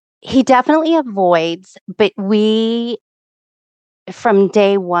 He definitely avoids, but we, from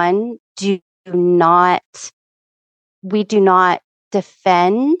day one, we do not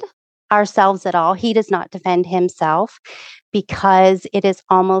defend ourselves at all. He does not defend himself, because it is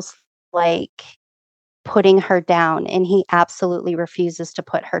almost like putting her down, and he absolutely refuses to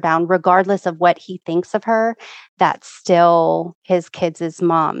put her down, regardless of what he thinks of her. That's still his kids'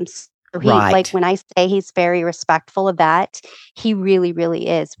 moms. So he, Right. like when I say he's very respectful of that, he really, really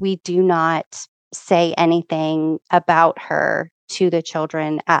is. We do not say anything about her to the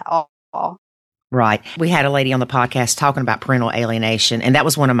children at all. Right. We had a lady on the podcast talking about parental alienation, and that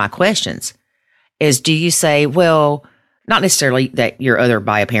was one of my questions is, do you say, well, not necessarily that your other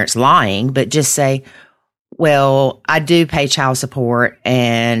bio parent's lying, but just say, well, I do pay child support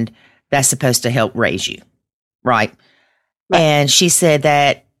and that's supposed to help raise you. Right. And she said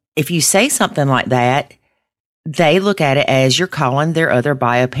that if you say something like that, they look at it as you're calling their other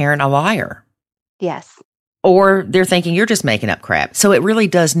bio parent a liar. Yes. Or they're thinking you're just making up crap. So it really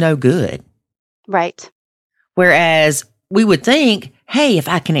does no good. Right. Whereas we would think, hey, if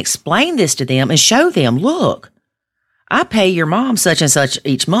I can explain this to them and show them, look, I pay your mom such and such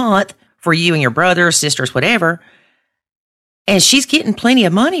each month for you and your brothers, sisters, whatever, and she's getting plenty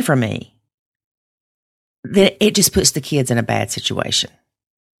of money from me, then it just puts the kids in a bad situation.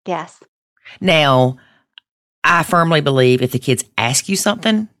 Yes. Now, I firmly believe if the kids ask you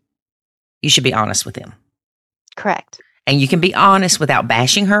something, you should be honest with them. Correct. And you can be honest without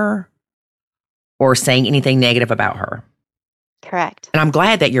bashing her or saying anything negative about her. Correct. And I'm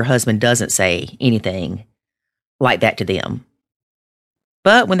glad that your husband doesn't say anything like that to them.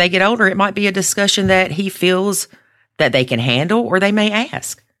 But when they get older, it might be a discussion that he feels that they can handle, or they may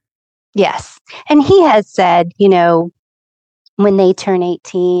ask. Yes. And he has said, when they turn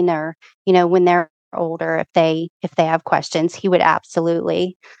 18, or, when they're older, if they have questions, he would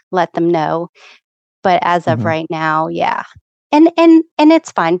absolutely let them know. But as of right now, yeah. And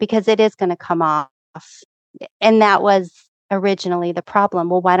it's fine, because it is going to come off. And that was originally the problem.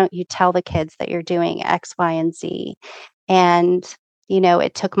 Well, why don't you tell the kids that you're doing X, Y, and Z? And,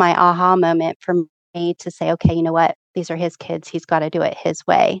 it took my aha moment for me to say, okay, you know what? These are his kids. He's got to do it his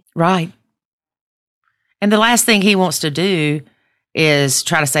way. Right. And the last thing he wants to do is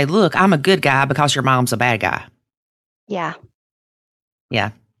try to say, look, I'm a good guy because your mom's a bad guy. Yeah.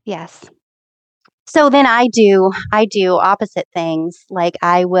 Yeah. Yes. So then I do opposite things. Like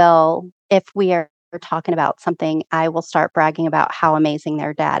I will, if we are talking about something, I will start bragging about how amazing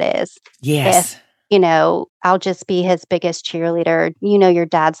their dad is. Yes. If, I'll just be his biggest cheerleader. Your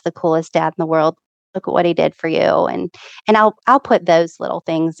dad's the coolest dad in the world. Look at what he did for you. And I'll put those little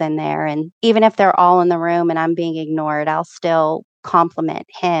things in there. And even if they're all in the room and I'm being ignored, I'll still compliment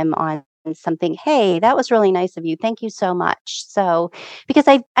him on something. Hey, that was really nice of you. Thank you so much. So, because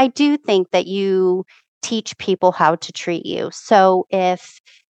I do think that you teach people how to treat you. So if,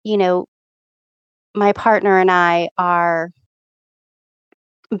 my partner and I are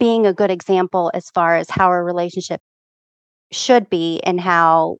being a good example as far as how a relationship should be and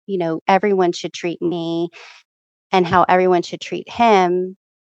how, everyone should treat me and how everyone should treat him,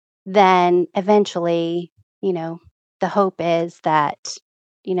 then eventually, the hope is that,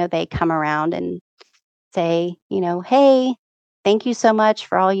 they come around and say, hey, thank you so much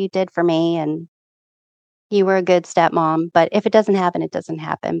for all you did for me. And you were a good stepmom. But if it doesn't happen, it doesn't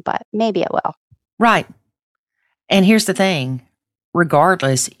happen. But maybe it will. Right. And here's the thing.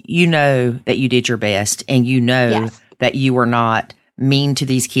 Regardless, you know that you did your best and you know Yes. that you were not mean to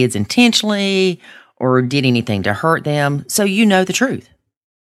these kids intentionally or did anything to hurt them. So you know the truth.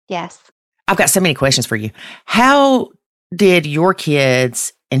 Yes. I've got so many questions for you. How did your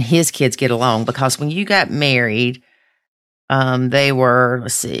kids and his kids get along? Because when you got married, they were,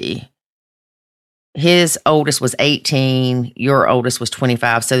 let's see, his oldest was 18, your oldest was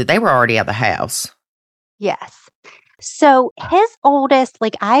 25. So they were already out of the house. Yes. So his oldest,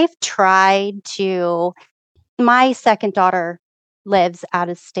 I've tried to, my second daughter lives out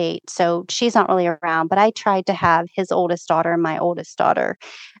of state, so she's not really around, but I tried to have his oldest daughter and my oldest daughter.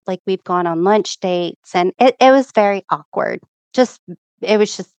 We've gone on lunch dates and it was very awkward. It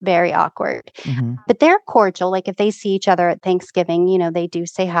was just very awkward. Mm-hmm. But they're cordial. If they see each other at Thanksgiving, they do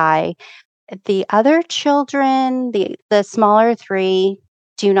say hi. The other children, the smaller three,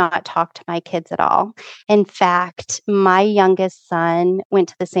 do not talk to my kids at all. In fact, my youngest son went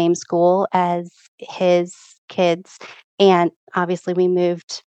to the same school as his kids. And obviously, we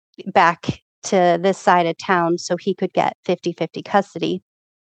moved back to this side of town so he could get 50-50 custody.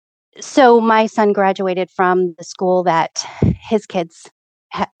 So my son graduated from the school that his kids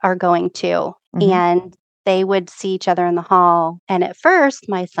are going to. Mm-hmm. And they would see each other in the hall. And at first,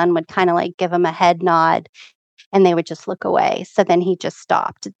 my son would kind of give him a head nod and they would just look away. So then he just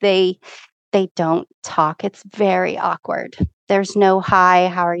stopped. They don't talk. It's very awkward. There's no hi,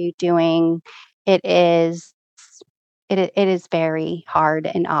 how are you doing? It is very hard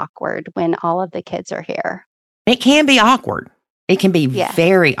and awkward when all of the kids are here. It can be awkward. It can be Yes.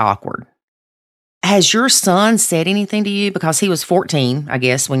 very awkward. Has your son said anything to you? Because he was 14, I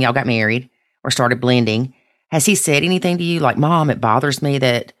guess, when y'all got married or started blending. Has he said anything to you like, Mom, it bothers me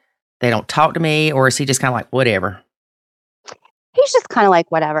that they don't talk to me? Or is he just kind of like, whatever? He's just kind of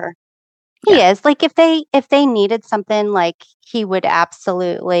whatever. He is. If they needed something, he would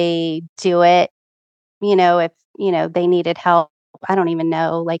absolutely do it. If, they needed help, I don't even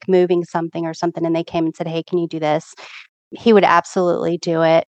know, moving something or something, and they came and said, hey, can you do this? He would absolutely do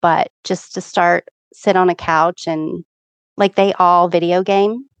it. But just to sit on a couch and they all video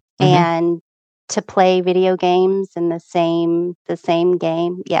game Mm-hmm. and to play video games in the same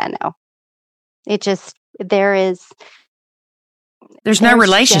game. Yeah, no. It just, there's no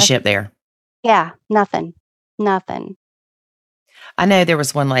relationship there. Yeah, nothing. I know there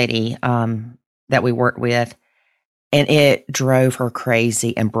was one lady that we worked with, and it drove her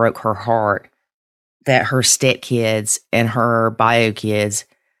crazy and broke her heart that her stepkids and her bio kids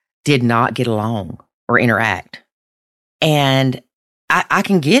did not get along or interact. And I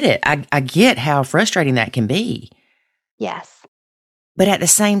can get it. I get how frustrating that can be. Yes. But at the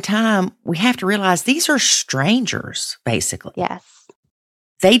same time, we have to realize these are strangers, basically. Yes.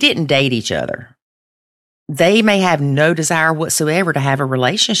 They didn't date each other. They may have no desire whatsoever to have a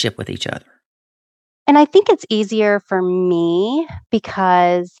relationship with each other. And I think it's easier for me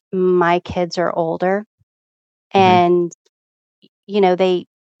because my kids are older and, they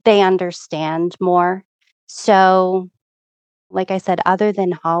understand more. So, like I said, other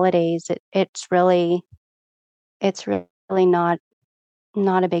than holidays, it's really not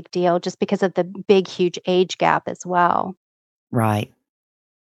a big deal just because of the big, huge age gap as well. Right.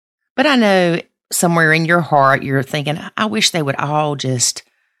 But I know somewhere in your heart, you're thinking, I wish they would all just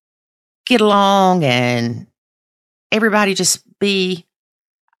get along and everybody just be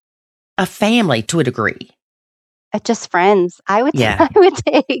a family to a degree. Just friends. I would Yeah.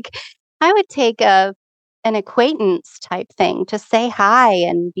 I would take an acquaintance type thing. Just say hi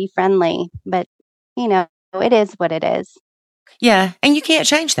and be friendly. But, it is what it is. Yeah. And you can't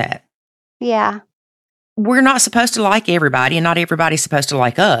change that. Yeah. We're not supposed to like everybody, and not everybody's supposed to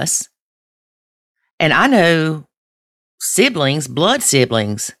like us. And I know blood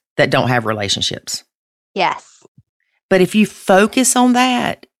siblings that don't have relationships. Yes. But if you focus on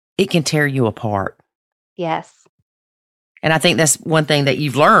that, it can tear you apart. Yes. And I think that's one thing that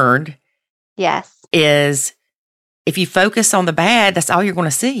you've learned. Yes. Is if you focus on the bad, that's all you're going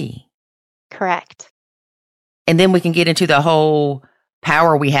to see. Correct. And then we can get into the whole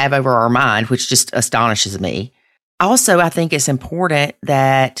power we have over our mind, which just astonishes me. Also, I think it's important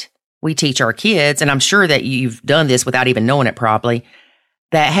that we teach our kids, and I'm sure that you've done this without even knowing it probably,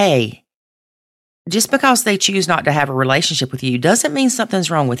 that, hey, just because they choose not to have a relationship with you doesn't mean something's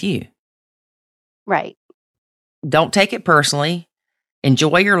wrong with you. Right. Don't take it personally.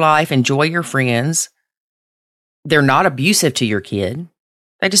 Enjoy your life. Enjoy your friends. They're not abusive to your kid.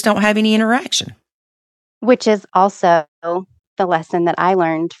 They just don't have any interaction. Which is also the lesson that I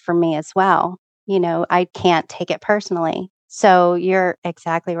learned for me as well. I can't take it personally. So you're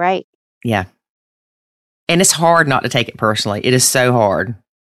exactly right. Yeah. And it's hard not to take it personally. It is so hard.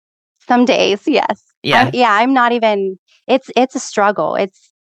 Some days, yes. Yeah. I'm not even, it's a struggle.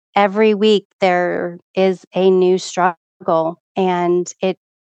 It's every week there is a new struggle, and it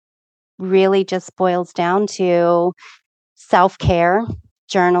really just boils down to self-care,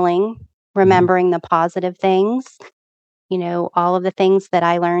 journaling, remembering the positive things, all of the things that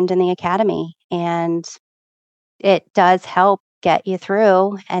I learned in the academy. And it does help get you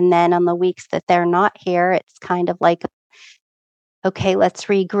through. And then on the weeks that they're not here, it's kind of like, okay, let's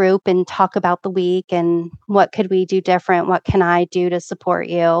regroup and talk about the week and what could we do different? What can I do to support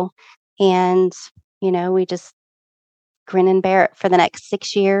you? And, we just grin and bear it for the next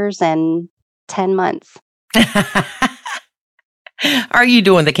 6 years and 10 months. Are you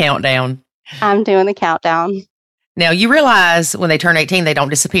doing the countdown? I'm doing the countdown. Now, you realize when they turn 18, they don't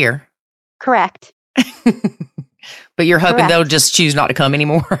disappear. Correct. But you're hoping they'll just choose not to come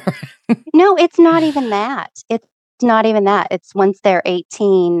anymore. No, it's not even that. It's not even that. It's once they're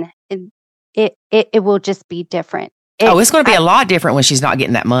 18, it will just be different. It's going to be a lot different when she's not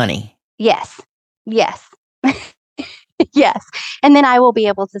getting that money. Yes. Yes. Yes. And then I will be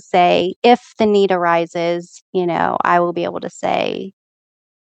able to say, if the need arises, I will be able to say,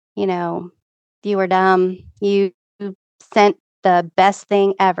 you were dumb. You sent the best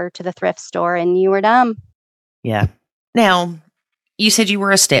thing ever to the thrift store and you were dumb. Yeah. Now, you said you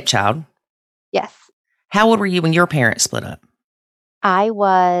were a stepchild. Yes. How old were you when your parents split up? I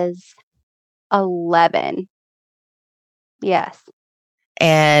was 11. Yes.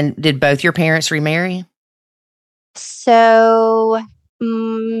 And did both your parents remarry? So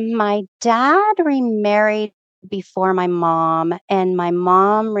my dad remarried before my mom, and my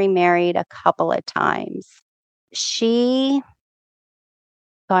mom remarried a couple of times. She,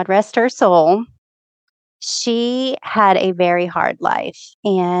 God rest her soul, she had a very hard life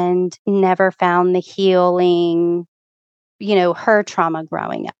and never found the healing, her trauma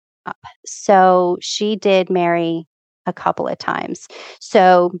growing up. So she did marry a couple of times.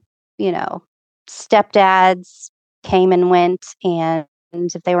 So, stepdads came and went, and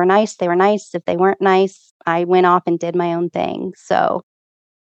if they were nice, they were nice. If they weren't nice, I went off and did my own thing. So,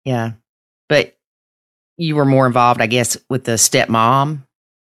 yeah. But you were more involved, I guess, with the stepmom.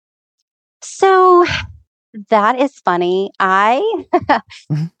 So that is funny. I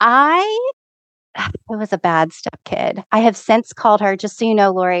was a bad step kid. I have since called her, just so you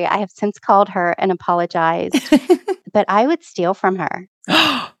know, Lori, I have since called her and apologized, but I would steal from her.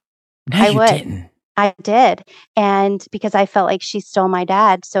 No, you didn't. I did. And because I felt like she stole my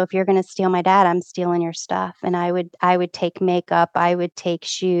dad. So if you're going to steal my dad, I'm stealing your stuff. And I would take makeup. I would take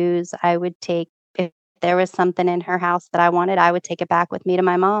shoes. If there was something in her house that I wanted, I would take it back with me to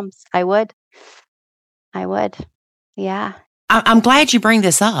my mom's. I would. Yeah. I'm glad you bring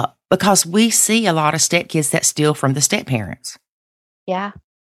this up because we see a lot of stepkids that steal from the stepparents. Yeah.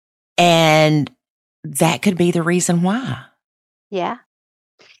 And that could be the reason why. Yeah.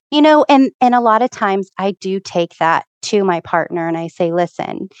 And a lot of times I do take that to my partner and I say,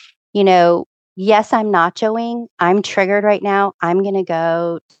 listen, yes, I'm nachoing. I'm triggered right now. I'm going to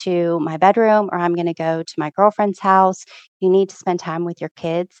go to my bedroom or I'm going to go to my girlfriend's house. You need to spend time with your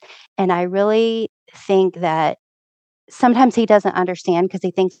kids. And I really think that sometimes he doesn't understand because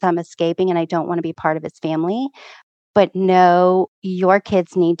he thinks I'm escaping and I don't want to be part of his family. But no, your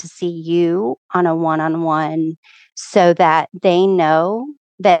kids need to see you on a one-on-one so that they know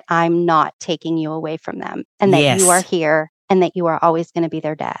that I'm not taking you away from them and that you are here and that you are always going to be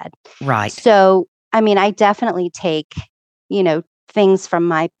their dad. Right. So, I definitely take, things from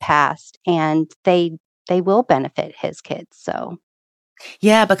my past and they will benefit his kids. So,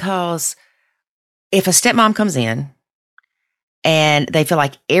 yeah, because if a stepmom comes in and they feel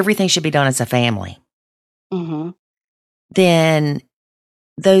like everything should be done as a family, then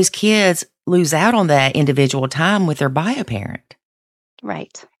those kids lose out on that individual time with their bio parent.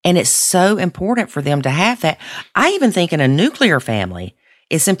 Right. And it's so important for them to have that. I even think in a nuclear family,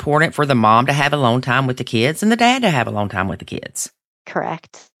 it's important for the mom to have alone time with the kids and the dad to have alone time with the kids.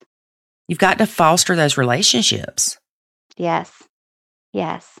 Correct. You've got to foster those relationships. Yes.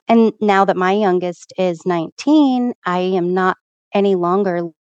 Yes. And now that my youngest is 19, I am not any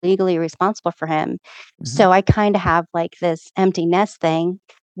longer legally responsible for him. Mm-hmm. So I kind of have like this empty nest thing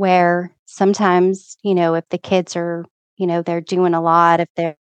where sometimes, if the kids are, they're doing a lot, if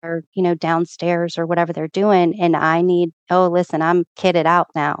they're, downstairs or whatever they're doing, and I need, oh, listen, I'm kidded out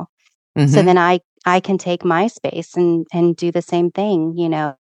now. Mm-hmm. So then I can take my space and do the same thing.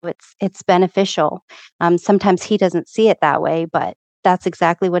 It's beneficial. Sometimes he doesn't see it that way, but that's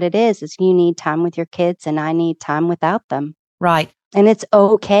exactly what it is you need time with your kids and I need time without them. Right. And it's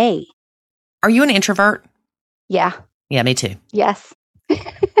okay. Are you an introvert? Yeah. Yeah, me too. Yes.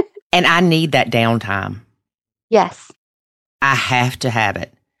 And I need that downtime. Yes. I have to have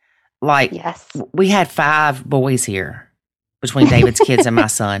it. Like, yes. We had 5 boys here between David's kids and my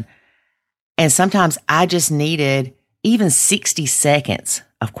son. And sometimes I just needed even 60 seconds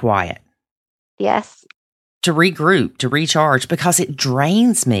of quiet. Yes. To regroup, to recharge, because it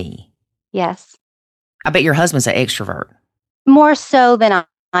drains me. Yes. I bet your husband's an extrovert. More so than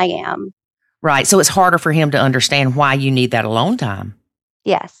I am. Right. So it's harder for him to understand why you need that alone time.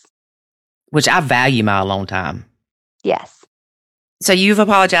 Yes. Which I value my alone time. Yes. So you've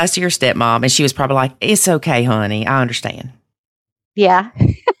apologized to your stepmom, and she was probably like, it's okay, honey. I understand. Yeah.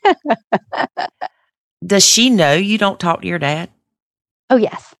 Does she know you don't talk to your dad? Oh,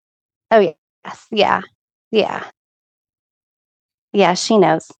 yes. Oh, yes. Yeah. Yeah. Yeah, she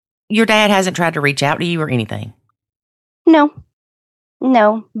knows. Your dad hasn't tried to reach out to you or anything?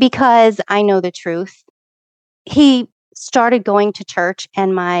 No, because I know the truth. He started going to church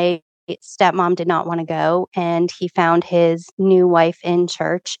and my stepmom did not want to go, and he found his new wife in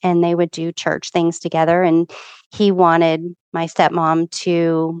church and they would do church things together, and he wanted my stepmom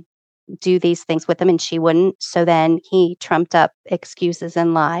to do these things with him and she wouldn't. So then he trumped up excuses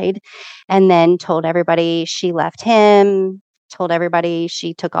and lied and then told everybody she left him, told everybody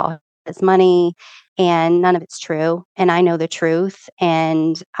she took all his money, and none of it's true. And I know the truth.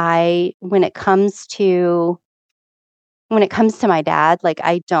 And when it comes to my dad, like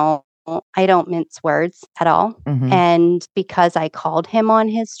I don't mince words at all. Mm-hmm. And because I called him on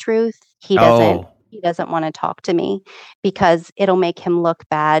his truth, he doesn't want to talk to me because it'll make him look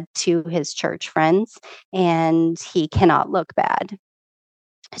bad to his church friends and he cannot look bad.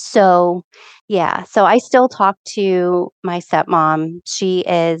 So, yeah. So I still talk to my stepmom. She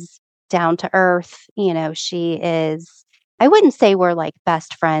is down to earth. She is, I wouldn't say we're like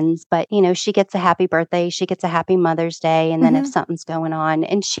best friends, but she gets a happy birthday. She gets a happy Mother's Day. And then if something's going on,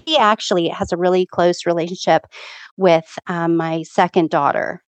 and she actually has a really close relationship with my second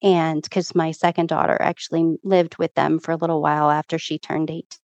daughter. And because my second daughter actually lived with them for a little while after she turned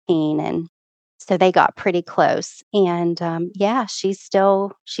 18. And so they got pretty close. And yeah, she's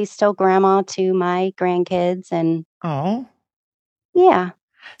still grandma to my grandkids. And oh, yeah.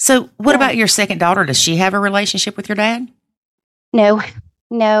 So what about your second daughter? Does she have a relationship with your dad? No,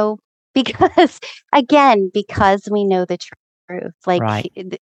 because because we know the truth. Like,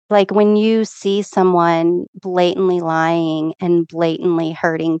 right. Like when you see someone blatantly lying and blatantly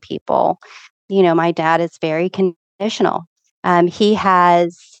hurting people, my dad is very conditional. He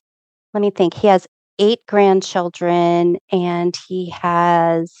has, let me think, he has 8 grandchildren and he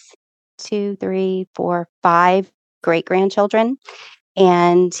has 2, 3, 4, 5 great grandchildren.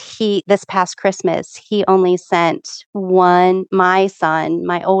 And this past Christmas, he only sent my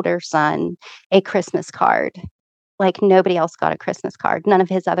older son, a Christmas card. Like nobody else got a Christmas card. None of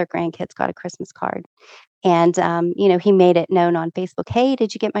his other grandkids got a Christmas card. And, he made it known on Facebook, hey,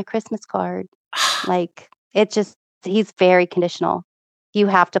 did you get my Christmas card? Like he's very conditional. You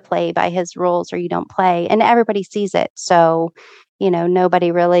have to play by his rules or you don't play. And everybody sees it. So,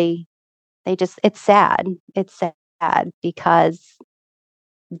 nobody really, it's sad. It's sad because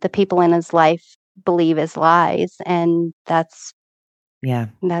the people in his life believe his lies, and that's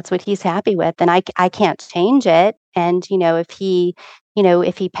what he's happy with. And I can't change it. And, if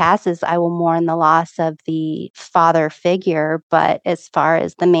he passes, I will mourn the loss of the father figure. But as far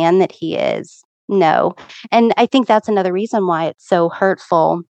as the man that he is, no. And I think that's another reason why it's so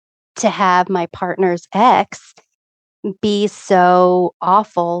hurtful to have my partner's ex be so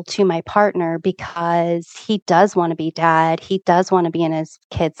awful to my partner, because he does want to be dad. He does want to be in his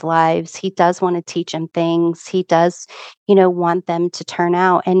kids' lives. He does want to teach them things. He does, want them to turn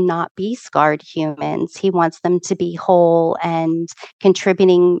out and not be scarred humans. He wants them to be whole and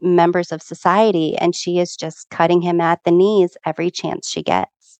contributing members of society. And she is just cutting him at the knees every chance she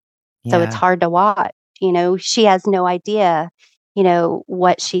gets. Yeah. So it's hard to watch. She has no idea,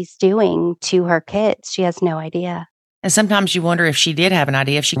 what she's doing to her kids. She has no idea. And sometimes you wonder if she did have an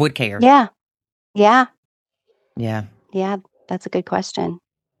idea, if she would care. Yeah. Yeah. Yeah. That's a good question.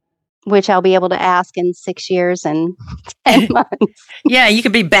 which I'll be able to ask in 6 years and 10 months. Yeah, you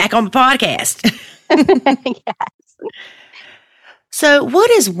could be back on the podcast. Yes. So, what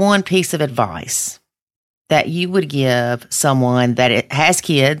is one piece of advice that you would give someone that has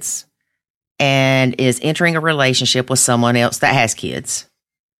kids and is entering a relationship with someone else that has kids,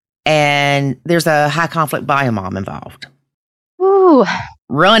 and there's a high conflict bio mom involved? Ooh.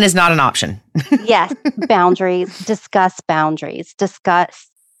 Run is not an option. Yes. Boundaries. Discuss boundaries.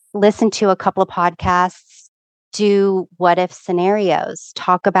 Listen to a couple of podcasts. Do what if scenarios.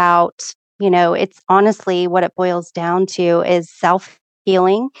 Talk about, it's honestly what it boils down to is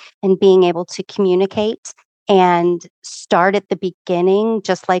self-healing and being able to communicate and start at the beginning,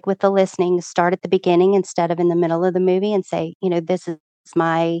 just like with the listening, start at the beginning instead of in the middle of the movie and say, this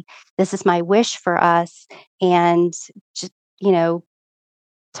is my wish for us. And just,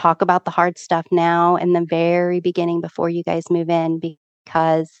 talk about the hard stuff now in the very beginning before you guys move in,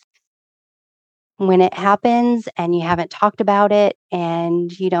 because when it happens and you haven't talked about it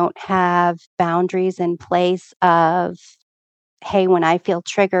and you don't have boundaries in place of, hey, when I feel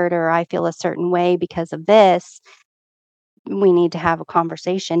triggered or I feel a certain way because of this, we need to have a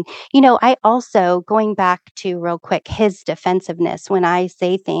conversation. I also, going back to real quick, his defensiveness, when I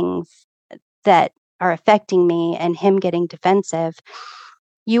say things that are affecting me and him getting defensive,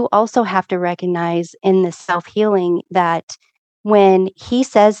 you also have to recognize in the self-healing that when he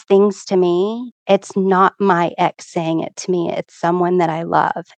says things to me, it's not my ex saying it to me, it's someone that I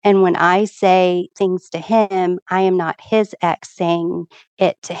love. And when I say things to him, I am not his ex saying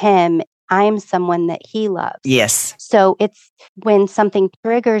it to him. I am someone that he loves. Yes. So it's when something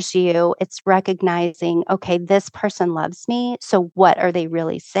triggers you, it's recognizing, okay, this person loves me. So what are they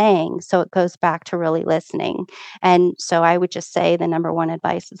really saying? So it goes back to really listening. And so I would just say the number one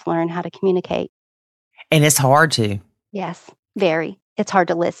advice is learn how to communicate. And it's hard to. Yes, very. It's hard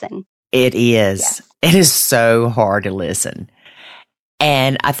to listen. It is. Yes. It is so hard to listen.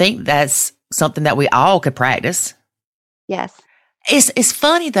 And I think that's something that we all could practice. Yes. It's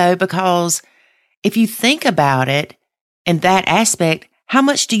funny though, because if you think about it in that aspect, how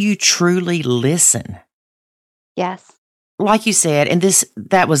much do you truly listen? Yes. Like you said, and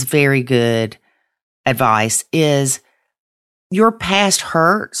that was very good advice, is your past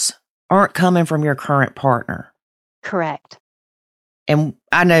hurts aren't coming from your current partner. Correct. And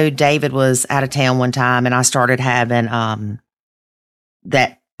I know David was out of town one time and I started having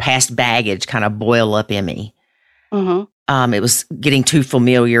that past baggage kind of boil up in me. Mm-hmm. It was getting too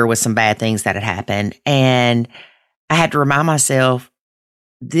familiar with some bad things that had happened. And I had to remind myself,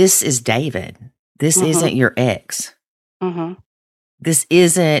 this is David. This Mm-hmm. isn't your ex. Mm-hmm. This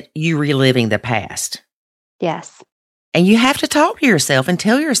isn't you reliving the past. Yes. And you have to talk to yourself and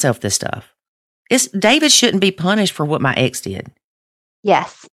tell yourself this stuff. David shouldn't be punished for what my ex did.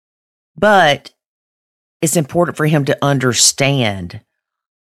 Yes. But it's important for him to understand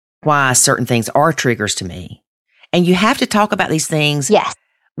why certain things are triggers to me. And you have to talk about these things Yes.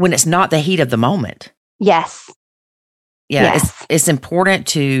 when it's not the heat of the moment. Yes. Yeah, Yes. it's important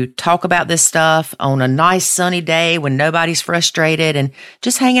to talk about this stuff on a nice sunny day when nobody's frustrated and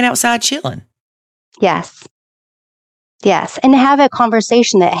just hanging outside chilling. Yes. Yes. And have a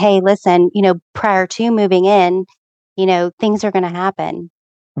conversation that, hey, listen, prior to moving in, things are going to happen.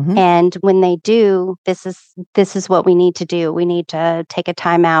 Mm-hmm. And when they do, this is what we need to do. We need to take a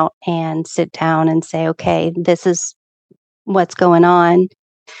time out and sit down and say, okay, this is what's going on,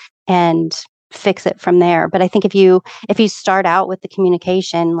 and fix it from there. But I think if you start out with the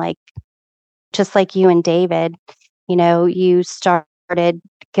communication, like just like you and David, you started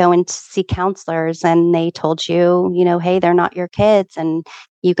going to see counselors and they told you, hey, they're not your kids, and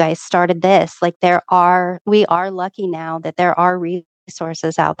you guys started this. Like we are lucky now that there are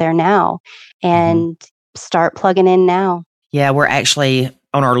resources out there now, and start plugging in now. Yeah, we're actually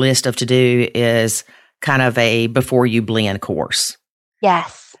on our list of to do is kind of a before you blend course.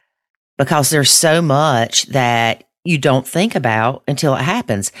 Yes. Because there's so much that you don't think about until it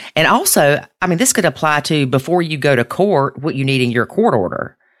happens. And also, I mean, this could apply to before you go to court, what you need in your court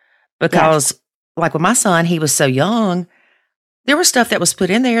order. Because like with my son, he was so young, there was stuff that was put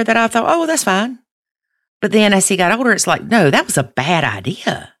in there that I thought, oh, that's fine. But then as he got older, it's like, no, that was a bad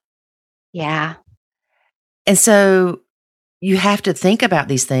idea. Yeah. And so you have to think about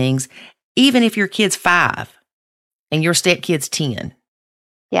these things, even if your kid's 5 and your stepkid's 10.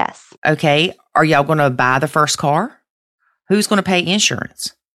 Yes. Okay. Are y'all going to buy the first car? Who's going to pay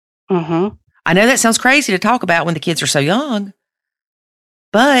insurance? Mm-hmm. I know that sounds crazy to talk about when the kids are so young,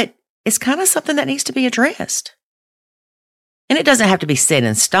 but it's kind of something that needs to be addressed. And it doesn't have to be set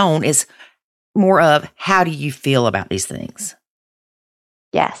in stone. It's more of, how do you feel about these things?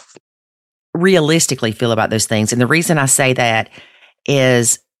 Yes. realistically feel about those things. And the reason I say that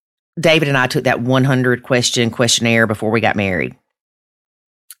is David and I took that 100 question questionnaire before we got married.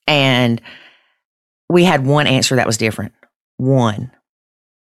 And we had one answer that was different. One.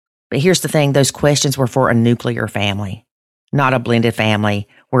 But here's the thing. Those questions were for a nuclear family, not a blended family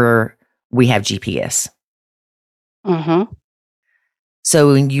where we have GPS. Mm-hmm.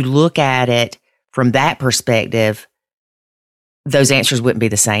 So when you look at it from that perspective, those answers wouldn't be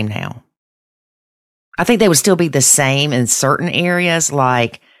the same now. I think they would still be the same in certain areas,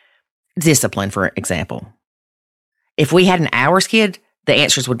 like discipline, for example. If we had an hours kid, the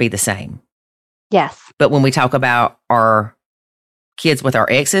answers would be the same. Yes. But when we talk about our kids with our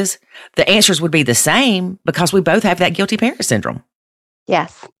exes, the answers would be the same because we both have that guilty parent syndrome.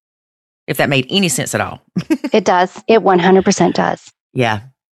 Yes. If that made any sense at all. It does. It 100% does. Yeah.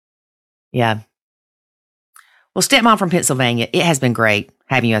 Yeah. Well, Stepmom from Pennsylvania, it has been great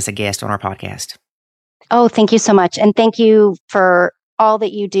having you as a guest on our podcast. Oh, thank you so much. And thank you for all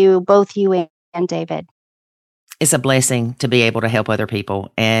that you do, both you and David. It's a blessing to be able to help other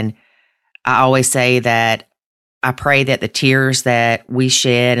people. And I always say that I pray that the tears that we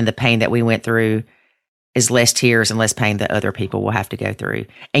shed and the pain that we went through is less tears and less pain that other people will have to go through.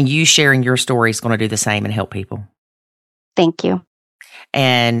 And you sharing your story is going to do the same and help people. Thank you.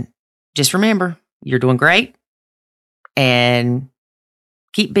 And just remember, you're doing great. And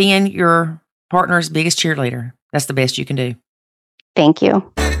keep being your partner's biggest cheerleader. That's the best you can do. Thank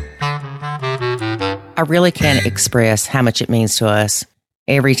you. I really can't express how much it means to us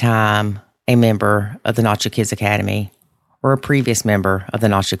every time a member of the Nacho Kids Academy or a previous member of the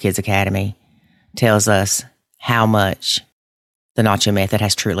Nacho Kids Academy tells us how much the Nacho Method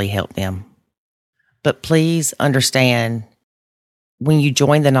has truly helped them. But please understand, when you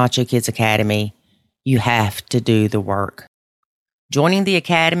join the Nacho Kids Academy, you have to do the work. Joining the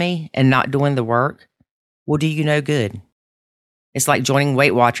academy and not doing the work will do you no good. It's like joining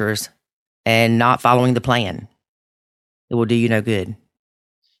Weight Watchers and not following the plan. It will do you no good.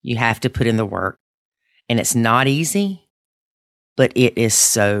 You have to put in the work. And it's not easy, but it is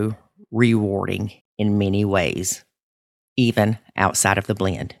so rewarding in many ways, even outside of the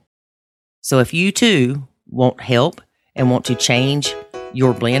blend. So if you too want help and want to change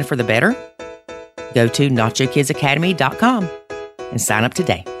your blend for the better, go to NachoKidsAcademy.com and sign up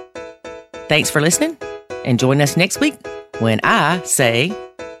today. Thanks for listening, and join us next week when I say,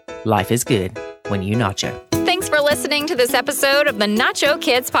 life is good when you nacho. Thanks for listening to this episode of the Nacho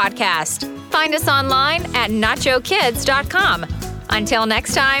Kids Podcast. Find us online at nachokids.com. Until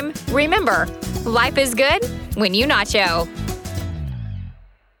next time, remember, life is good when you nacho.